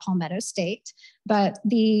for our palmetto state. But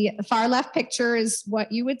the far left picture is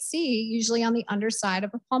what you would see usually on the underside of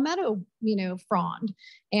a palmetto, frond.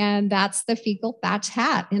 And that's the fecal thatch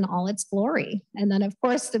hat in all its glory. And then of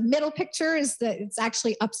course, the middle picture is that it's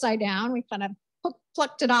actually upside down. We kind of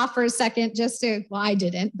plucked it off for a second well, I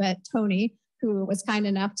didn't, but Tony, who was kind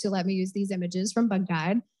enough to let me use these images from Bug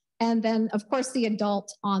Guide. And then, of course, the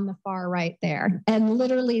adult on the far right there. And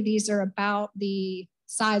literally, these are about the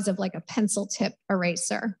size of like a pencil tip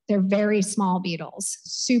eraser. They're very small beetles,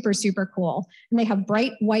 super, super cool. And they have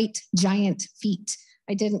bright white giant feet.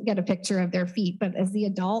 I didn't get a picture of their feet, but as the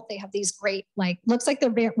adult, they have these great, looks like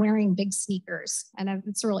they're wearing big sneakers. And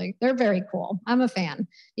they're very cool. I'm a fan,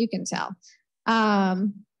 you can tell. All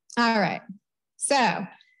right, so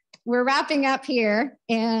we're wrapping up here,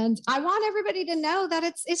 and I want everybody to know that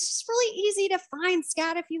it's just really easy to find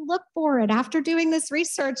scat if you look for it. After doing this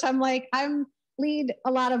research, I'm lead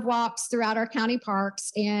a lot of walks throughout our county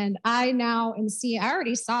parks, and I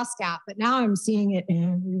already saw scat, but now I'm seeing it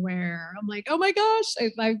everywhere. I'm like, oh my gosh,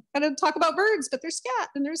 I gotta talk about birds, but there's scat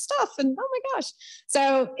and there's stuff, and oh my gosh.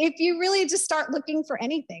 So if you really just start looking for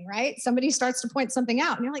anything, right? Somebody starts to point something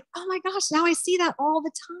out and you're like, oh my gosh, now I see that all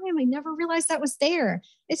the time. I never realized that was there.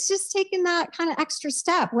 It's just taking that kind of extra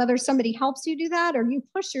step, whether somebody helps you do that or you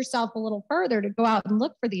push yourself a little further to go out and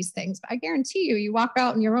look for these things. But I guarantee you walk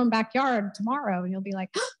out in your own backyard tomorrow and you'll be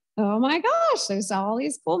like, oh my gosh, there's all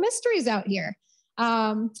these cool mysteries out here.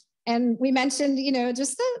 And we mentioned,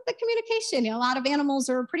 just the communication. A lot of animals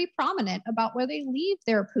are pretty prominent about where they leave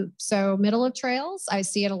their poop. So middle of trails, I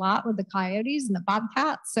see it a lot with the coyotes and the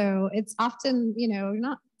bobcats. So it's often, you're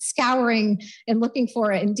not scouring and looking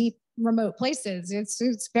for it in deep remote places.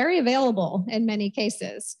 It's very available in many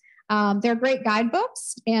cases. There are great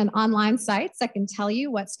guidebooks and online sites that can tell you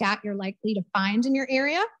what scat you're likely to find in your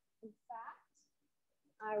area. In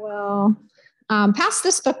fact, I will pass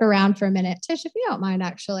this book around for a minute. Tish, if you don't mind,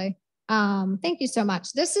 actually. Thank you so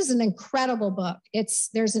much. This is an incredible book.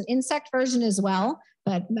 There's an insect version as well,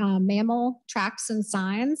 but mammal tracks and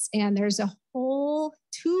signs. And there's a whole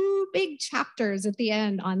 2 big chapters at the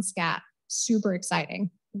end on scat. Super exciting.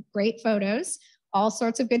 Great photos, all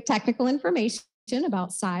sorts of good technical information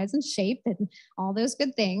about size and shape and all those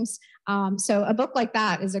good things. So a book like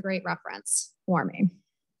that is a great reference for me,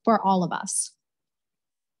 for all of us.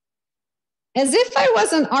 As if I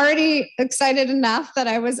wasn't already excited enough that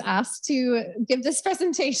I was asked to give this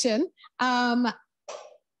presentation, the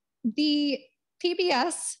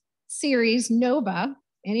PBS series Nova,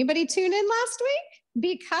 anybody tune in last week?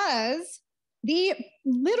 Because the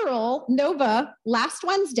literal Nova last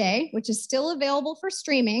Wednesday, which is still available for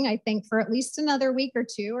streaming, I think for at least another week or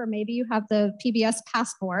 2, or maybe you have the PBS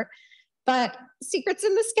passport, but Secrets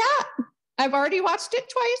in the Scat. I've already watched it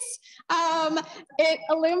twice. It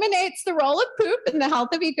illuminates the role of poop in the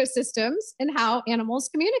health of ecosystems and how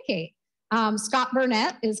animals communicate. Scott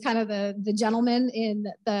Burnett is kind of the gentleman in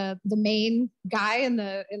the main guy in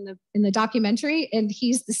the documentary, and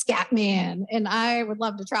he's the scat man. And I would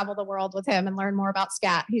love to travel the world with him and learn more about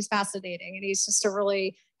scat. He's fascinating, and he's just a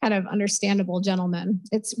really kind of understandable gentleman.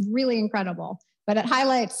 It's really incredible. But it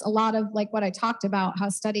highlights a lot of what I talked about, how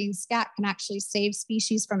studying scat can actually save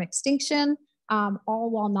species from extinction, all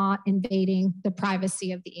while not invading the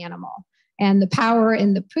privacy of the animal. And the power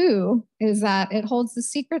in the poo is that it holds the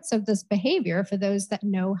secrets of this behavior for those that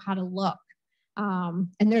know how to look. And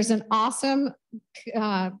there's an awesome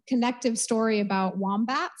connective story about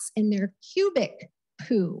wombats and their cubic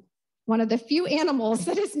poo, one of the few animals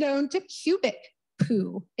that is known to cubic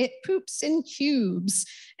poo. It poops in cubes.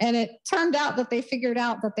 And it turned out that they figured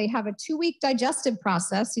out that they have a 2-week digestive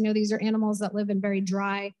process. These are animals that live in very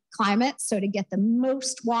dry climates. So to get the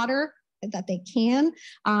most water that they can,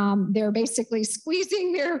 they're basically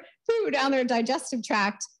squeezing their food down their digestive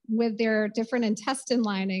tract with their different intestine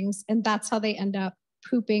linings. And that's how they end up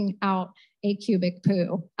pooping out a cubic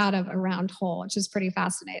poo out of a round hole, which is pretty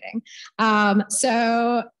fascinating.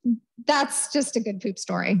 So that's just a good poop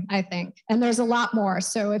story, I think. And there's a lot more.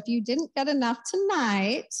 So if you didn't get enough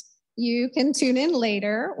tonight, you can tune in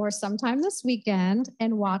later or sometime this weekend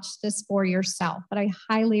and watch this for yourself, but I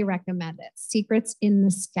highly recommend it. Secrets in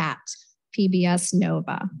the Scat, PBS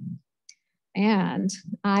Nova. And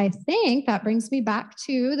I think that brings me back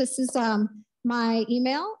to, this is my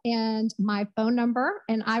email and my phone number,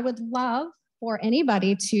 and I would love for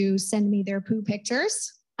anybody to send me their poo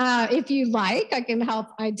pictures. If you like, I can help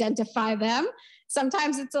identify them.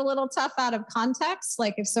 Sometimes it's a little tough out of context,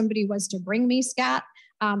 like if somebody was to bring me scat,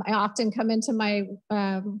 I often come into my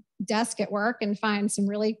desk at work and find some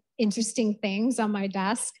really interesting things on my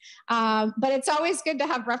desk. But it's always good to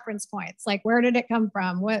have reference points, like where did it come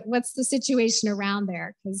from? What's the situation around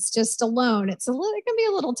there? Because just alone, it can be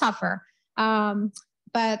a little tougher.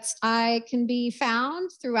 But I can be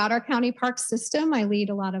found throughout our county park system. I lead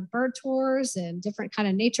a lot of bird tours and different kind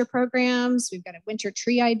of nature programs. We've got a winter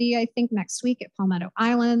tree ID, I think, next week at Palmetto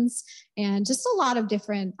Islands, and just a lot of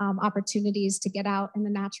different opportunities to get out in the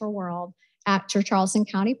natural world at Charleston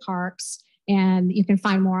County Parks. And you can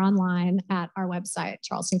find more online at our website,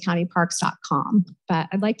 charlestoncountyparks.com. But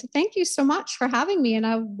I'd like to thank you so much for having me, and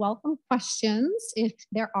I welcome questions if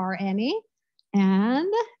there are any.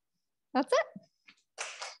 And that's it.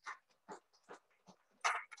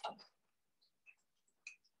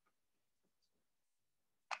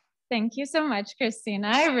 Thank you so much, Kristina.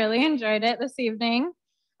 I really enjoyed it this evening.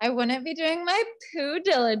 I wouldn't be doing my poo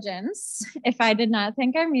diligence if I did not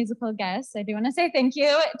thank our musical guests. I do want to say thank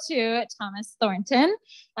you to Thomas Thornton,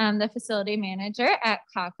 the facility manager at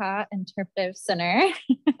Kauker Interpretive Center.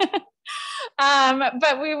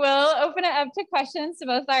 But we will open it up to questions to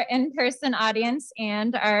both our in-person audience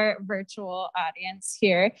and our virtual audience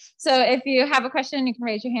here. So if you have a question, you can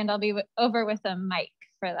raise your hand. I'll be over with a mic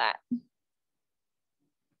for that.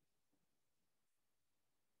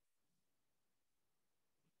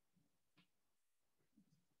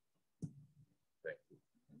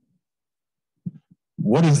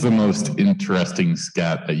 What is the most interesting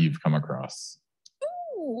scat that you've come across?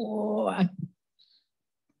 Ooh. I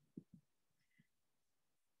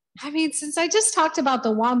mean, since I just talked about the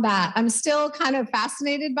wombat, I'm still kind of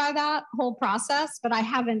fascinated by that whole process, but I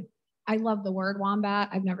love the word wombat.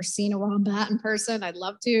 I've never seen a wombat in person. I'd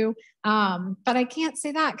love to, but I can't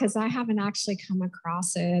say that because I haven't actually come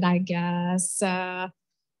across it, I guess. That's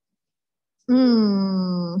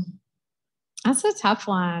a tough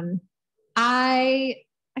one. I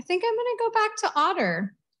think I'm going to go back to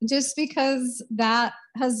otter, just because that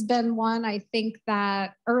has been one, I think,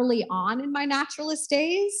 that early on in my naturalist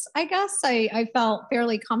days, I guess, I felt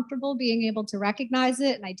fairly comfortable being able to recognize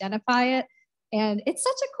it and identify it. And it's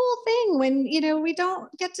such a cool thing when, we don't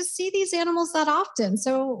get to see these animals that often.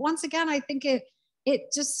 So once again, I think it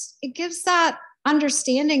gives that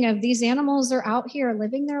understanding of these animals are out here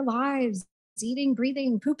living their lives, eating,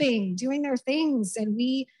 breathing, pooping, doing their things. And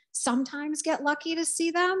we sometimes get lucky to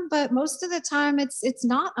see them, but most of the time it's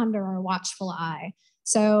not under our watchful eye.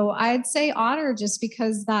 So I'd say otter, just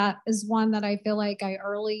because that is one that I feel like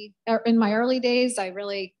in my early days, I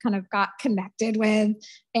really kind of got connected with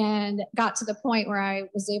and got to the point where I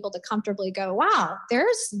was able to comfortably go, wow,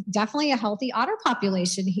 there's definitely a healthy otter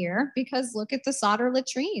population here, because look at this otter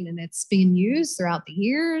latrine, and it's being used throughout the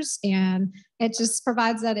years. And it just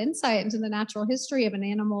provides that insight into the natural history of an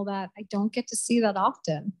animal that I don't get to see that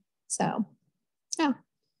often. So, yeah.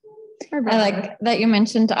 I like that you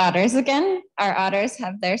mentioned otters again. Our otters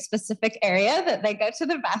have their specific area that they go to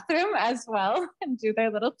the bathroom as well and do their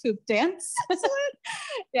little poop dance.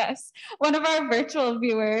 Yes. One of our virtual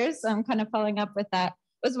viewers, I'm kind of following up with that,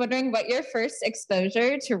 was wondering what your first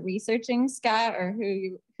exposure to researching scat, or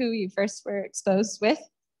who you first were exposed with.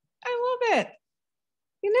 I love it.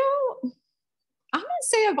 I'm going to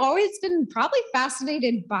say I've always been probably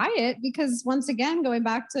fascinated by it, because once again, going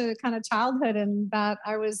back to kind of childhood, and that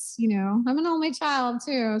I was, I'm an only child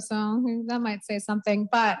too, so that might say something,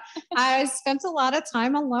 but I spent a lot of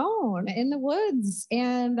time alone in the woods.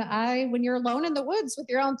 And when you're alone in the woods with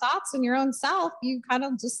your own thoughts and your own self, you kind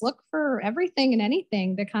of just look for everything and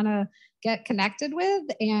anything to kind of get connected with.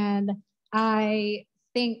 And I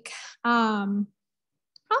think probably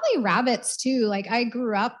rabbits too. Like, I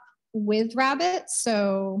grew up with rabbits,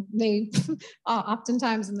 so they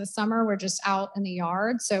oftentimes in the summer we're just out in the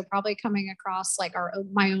yard. So probably coming across like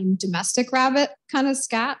my own domestic rabbit kind of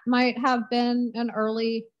scat might have been an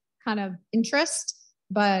early kind of interest,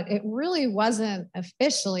 but it really wasn't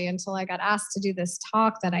officially until I got asked to do this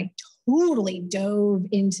talk that I totally dove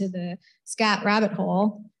into the scat rabbit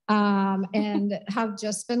hole, and have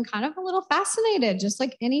just been kind of a little fascinated. Just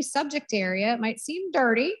like any subject area, it might seem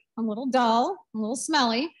dirty, a little dull, a little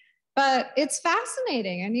smelly, But it's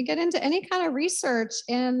fascinating, and you get into any kind of research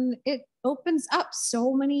and it opens up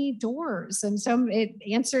so many doors, and so it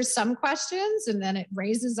answers some questions and then it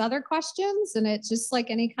raises other questions. And it's just like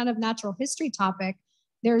any kind of natural history topic,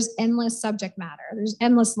 there's endless subject matter. There's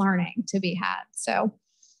endless learning to be had. So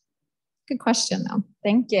good question though.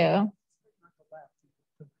 Thank you.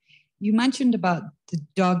 You mentioned about the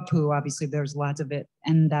dog poo. Obviously there's lots of it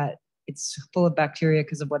and that it's full of bacteria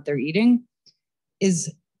because of what they're eating.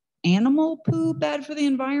 Is animal poo bad for the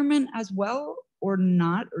environment as well or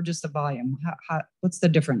not, or just the volume? What's the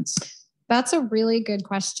difference? That's a really good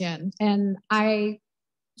question. And I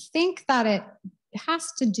think that it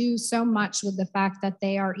has to do so much with the fact that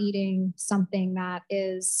they are eating something that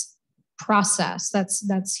is processed,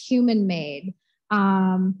 that's human made.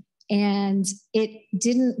 And it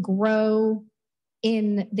didn't grow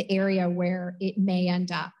in the area where it may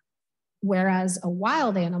end up. Whereas a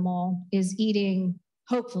wild animal is eating,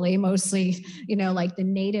 hopefully, mostly, like the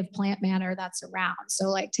native plant matter that's around. So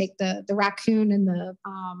like take the raccoon and the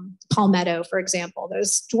palmetto, for example,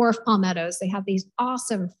 those dwarf palmettos, they have these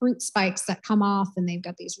awesome fruit spikes that come off and they've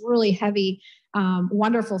got these really heavy,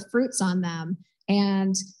 wonderful fruits on them.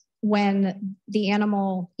 And when the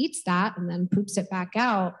animal eats that and then poops it back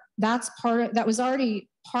out, that was already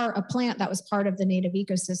a plant that was part of the native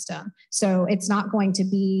ecosystem. So it's not going to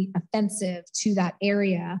be offensive to that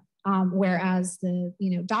area. Whereas the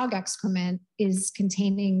dog excrement is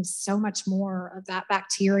containing so much more of that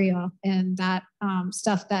bacteria and that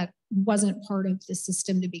stuff that wasn't part of the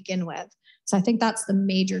system to begin with. So I think that's the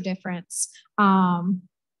major difference.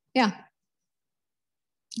 Yeah,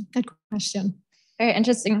 good question. Very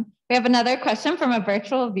interesting. We have another question from a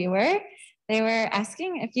virtual viewer. They were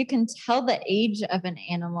asking if you can tell the age of an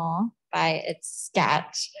animal by its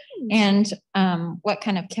scat and what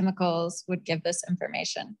kind of chemicals would give this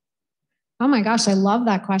information. Oh my gosh, I love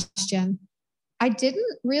that question. I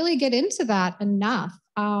didn't really get into that enough.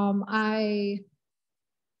 I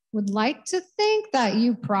would like to think that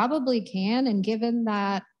you probably can, and given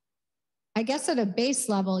that, I guess at a base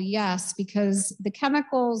level, yes, because the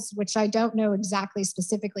chemicals, which I don't know exactly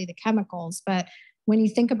specifically the chemicals, but when you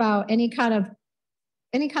think about any kind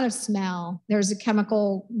of smell, there's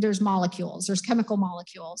chemical molecules,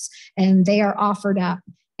 and they are offered up.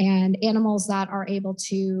 And animals that are able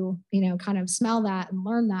to, kind of smell that and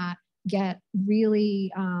learn that get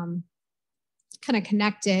really kind of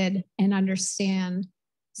connected and understand.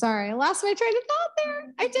 Sorry, I lost my train of thought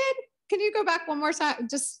there. I did. Can you go back one more time?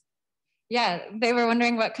 Yeah, they were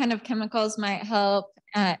wondering what kind of chemicals might help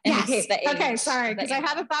indicate the age. Okay, sorry, because I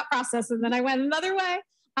had a thought process and then I went another way.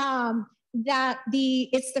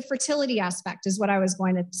 It's the fertility aspect is what I was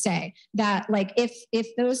going to say. That like if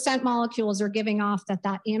those scent molecules are giving off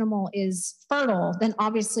that animal is fertile, then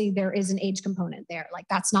obviously there is an age component there. Like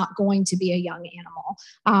that's not going to be a young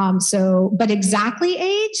animal. But exactly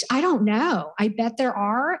age, I don't know. I bet there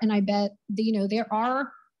are, and I bet there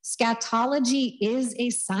are. Scatology is a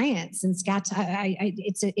science, and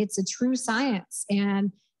it's a true science,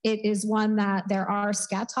 and it is one that there are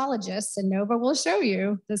scatologists, and Nova will show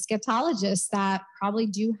you the scatologists that probably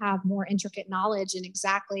do have more intricate knowledge in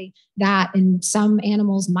exactly that. And some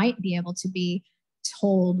animals might be able to be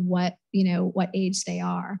told what age they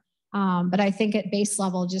are. But I think at base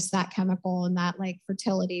level, just that chemical and that like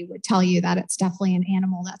fertility would tell you that it's definitely an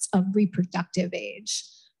animal that's of reproductive age.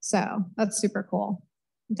 So that's super cool.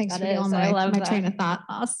 Thanks for all my train of thought.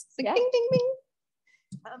 Awesome. Yeah. Ding, ding,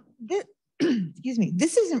 ding. Excuse me,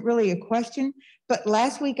 this isn't really a question, but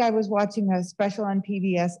last week I was watching a special on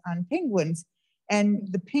PBS on penguins, and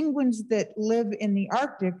the penguins that live in the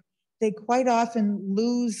Arctic, they quite often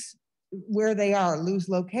lose where they are, lose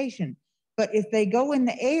location. But if they go in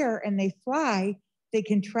the air and they fly, they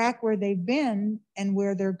can track where they've been and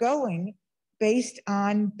where they're going based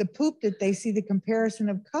on the poop that they see, the comparison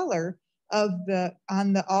of color of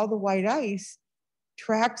all the white ice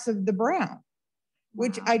tracks of the brown,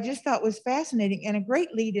 which I just thought was fascinating and a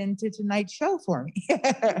great lead into tonight's show for me.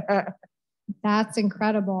 That's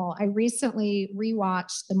incredible. I recently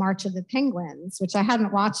rewatched The March of the Penguins, which I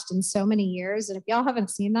hadn't watched in so many years. And if y'all haven't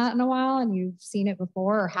seen that in a while and you've seen it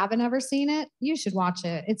before or haven't ever seen it, you should watch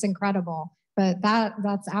it. It's incredible. But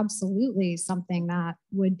that's absolutely something that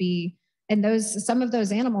would be. And some of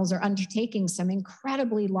those animals are undertaking some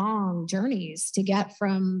incredibly long journeys to get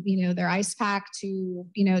from, their ice pack to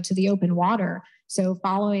the open water. So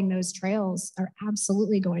following those trails are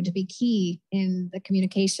absolutely going to be key in the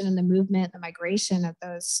communication and the movement, the migration of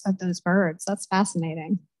those birds. That's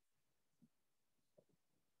fascinating.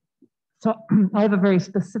 So I have a very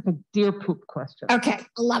specific deer poop question. Okay,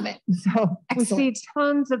 love it. So Excellent. we see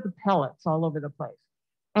tons of the pellets all over the place.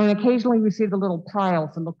 And occasionally we see the little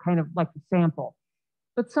piles that look kind of like the sample.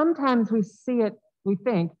 But sometimes we see it, we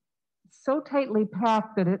think, so tightly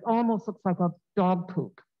packed that it almost looks like a dog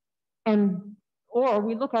poop. Or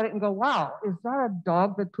we look at it and go, wow, is that a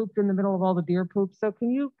dog that pooped in the middle of all the deer poop? So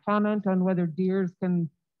can you comment on whether deers can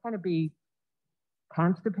kind of be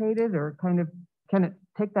constipated, or can it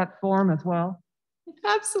take that form as well?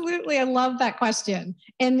 Absolutely. I love that question.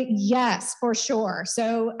 And yes, for sure.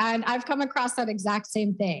 So, and I've come across that exact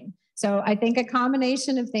same thing. So I think a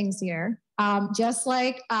combination of things here. Just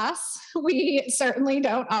like us, we certainly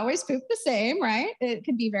don't always poop the same, right? It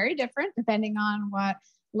could be very different depending on what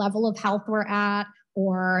level of health we're at,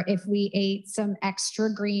 or if we ate some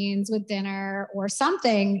extra greens with dinner or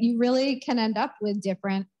something, you really can end up with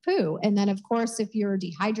different poo. And then of course, if you're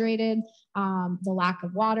dehydrated, the lack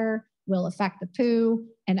of water will affect the poo.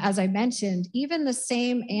 And as I mentioned, even the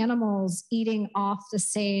same animals eating off the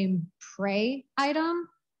same prey item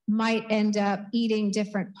might end up eating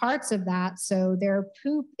different parts of that. So their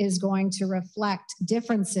poop is going to reflect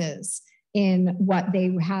differences in what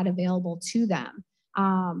they had available to them.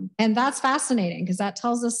 And that's fascinating because that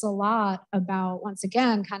tells us a lot about, once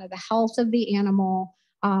again, kind of the health of the animal.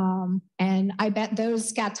 And I bet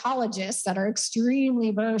those scatologists that are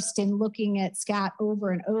extremely versed in looking at scat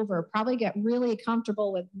over and over probably get really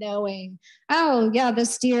comfortable with knowing, oh yeah,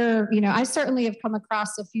 this deer, I certainly have come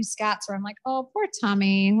across a few scats where I'm like, oh, poor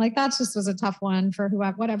Tommy. Like that just was a tough one for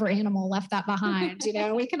whatever animal left that behind,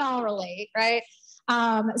 we can all relate, right?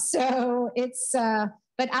 So it's,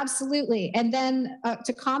 but absolutely. And then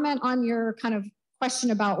to comment on your kind of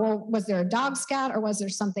question about, well, was there a dog scat or was there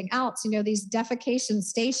something else? These defecation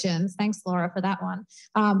stations, thanks Laura for that one,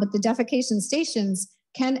 but the defecation stations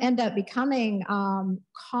can end up becoming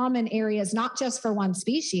common areas, not just for one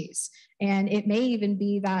species. And it may even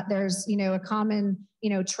be that there's, a common,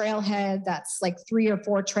 trailhead that's like 3 or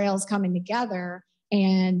 4 trails coming together,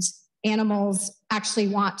 and animals actually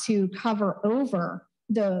want to cover over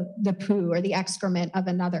the poo or the excrement of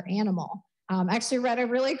another animal. I actually read a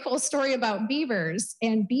really cool story about beavers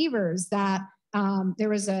that there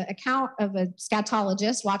was an account of a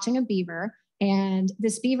scatologist watching a beaver, and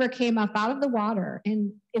this beaver came up out of the water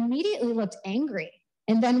and immediately looked angry,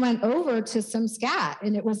 and then went over to some scat,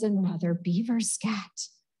 and it was another beaver scat.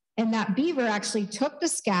 And that beaver actually took the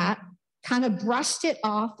scat, kind of brushed it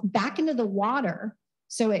off back into the water,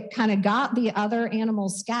 so it kind of got the other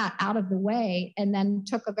animal's scat out of the way, and then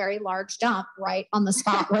took a very large dump right on the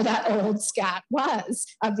spot where that old scat was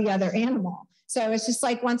of the other animal. So it's just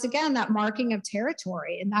like, once again, that marking of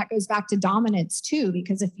territory. And that goes back to dominance too,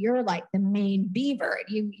 because if you're like the main beaver,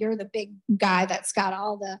 you're the big guy that's got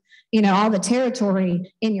all the, all the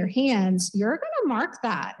territory in your hands, you're going to mark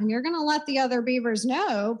that. And you're going to let the other beavers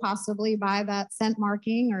know, possibly by that scent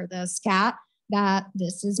marking or the scat, that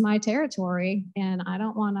this is my territory and I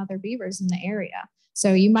don't want other beavers in the area.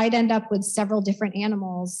 So you might end up with several different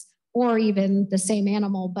animals, or even the same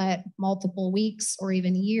animal, but multiple weeks or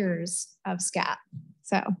even years of scat.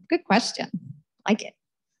 So good question. Like it.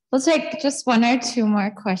 We'll take just 1 or 2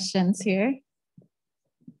 more questions here.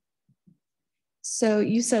 So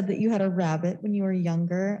you said that you had a rabbit when you were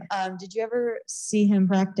younger. Did you ever see him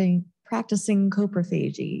practicing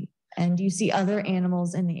coprophagy? And do you see other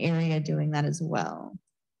animals in the area doing that as well?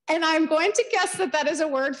 And I'm going to guess that is a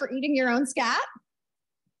word for eating your own scat.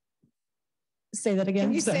 Say that again.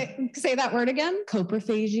 Can you say that word again?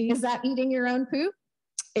 Coprophagy. Is that eating your own poop?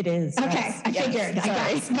 It is. Okay, yes. I figured. Yes,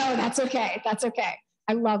 I guess. No, that's okay. That's okay.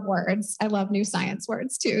 I love words. I love new science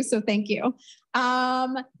words too. So thank you.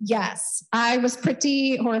 Yes, I was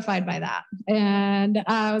pretty horrified by that. And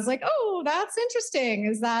I was like, oh, that's interesting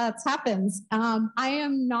as that happens. I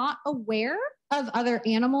am not aware of other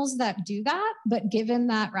animals that do that, but given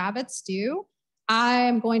that rabbits do,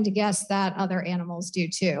 I'm going to guess that other animals do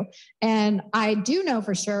too. And I do know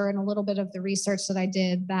for sure in a little bit of the research that I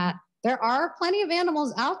did that there are plenty of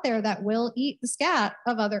animals out there that will eat the scat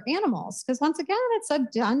of other animals. Because once again, it's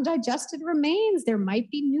undigested remains. There might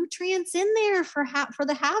be nutrients in there for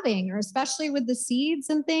the having, or especially with the seeds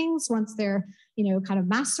and things, once they're, kind of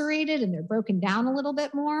macerated and they're broken down a little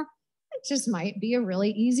bit more, it just might be a really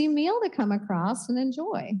easy meal to come across and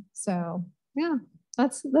enjoy. So yeah,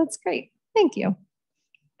 that's great. Thank you.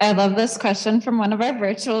 I love this question from one of our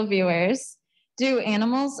virtual viewers. Do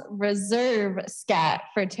animals reserve scat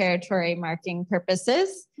for territory marking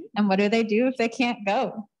purposes? And what do they do if they can't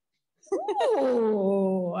go?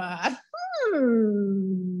 Oh, I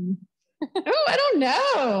don't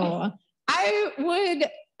know.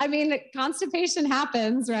 Constipation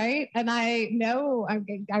happens, right? And I know I've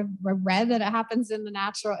read that it happens in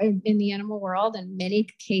the animal world in many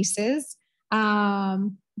cases.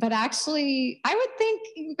 But actually, I would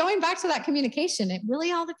think, going back to that communication, it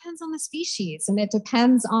really all depends on the species, and it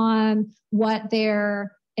depends on what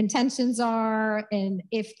their intentions are, and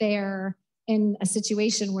if they're in a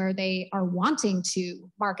situation where they are wanting to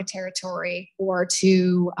mark a territory or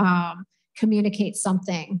to communicate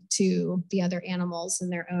something to the other animals in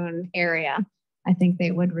their own area. I think they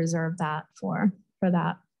would reserve that for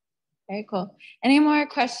that. Very cool. Any more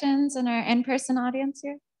questions in our in-person audience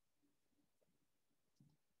here?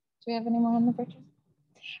 Do we have any more on the virtual?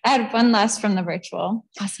 I had one last from the virtual.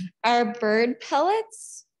 Awesome. Are bird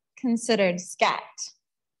pellets considered scat?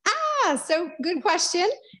 So good question.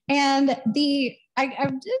 And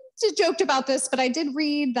I just joked about this, but I did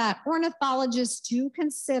read that ornithologists do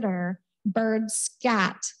consider bird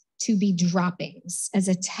scat to be droppings as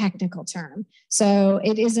a technical term. So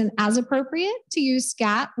it isn't as appropriate to use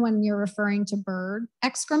scat when you're referring to bird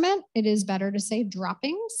excrement. It is better to say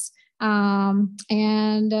droppings.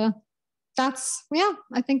 That's, yeah,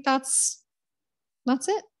 I think that's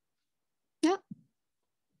it. Yeah.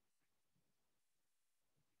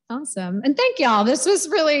 Awesome. And thank y'all. This was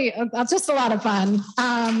really just a lot of fun.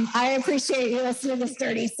 I appreciate you listening to this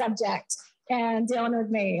dirty subject and dealing with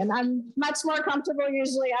me. And I'm much more comfortable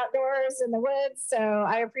usually outdoors in the woods. So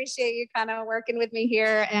I appreciate you kind of working with me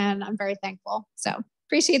here, and I'm very thankful. So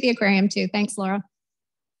appreciate the aquarium too. Thanks, Laura.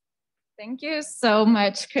 Thank you so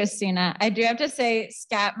much, Kristina. I do have to say,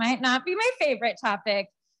 scat might not be my favorite topic,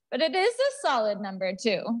 but it is a solid number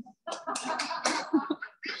 2.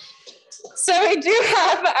 So we do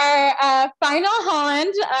have our final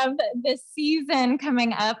Holland of the season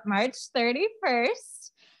coming up March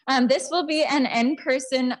 31st. This will be an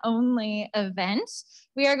in-person only event.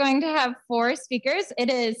 We are going to have 4 speakers.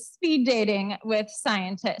 It is speed dating with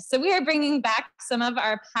scientists. So we are bringing back some of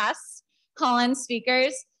our past Holland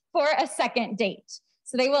speakers for a second date.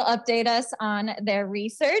 So they will update us on their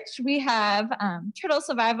research. We have Turtle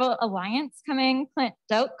Survival Alliance coming, Clint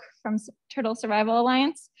Doak from Turtle Survival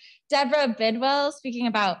Alliance, Deborah Bidwell speaking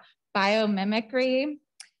about biomimicry,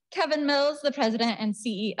 Kevin Mills, the president and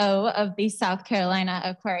CEO of the South Carolina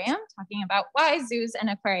Aquarium, talking about why zoos and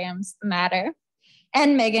aquariums matter,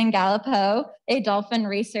 and Megan Gallipo, a dolphin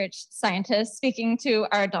research scientist, speaking to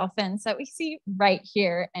our dolphins that we see right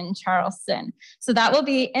here in Charleston. So that will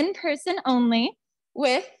be in person only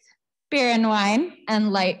with beer and wine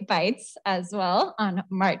and light bites as well on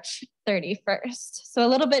March 31st. So a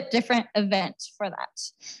little bit different event for that.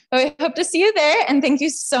 But we hope to see you there, and thank you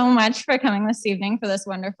so much for coming this evening for this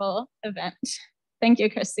wonderful event. Thank you,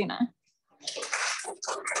 Kristina.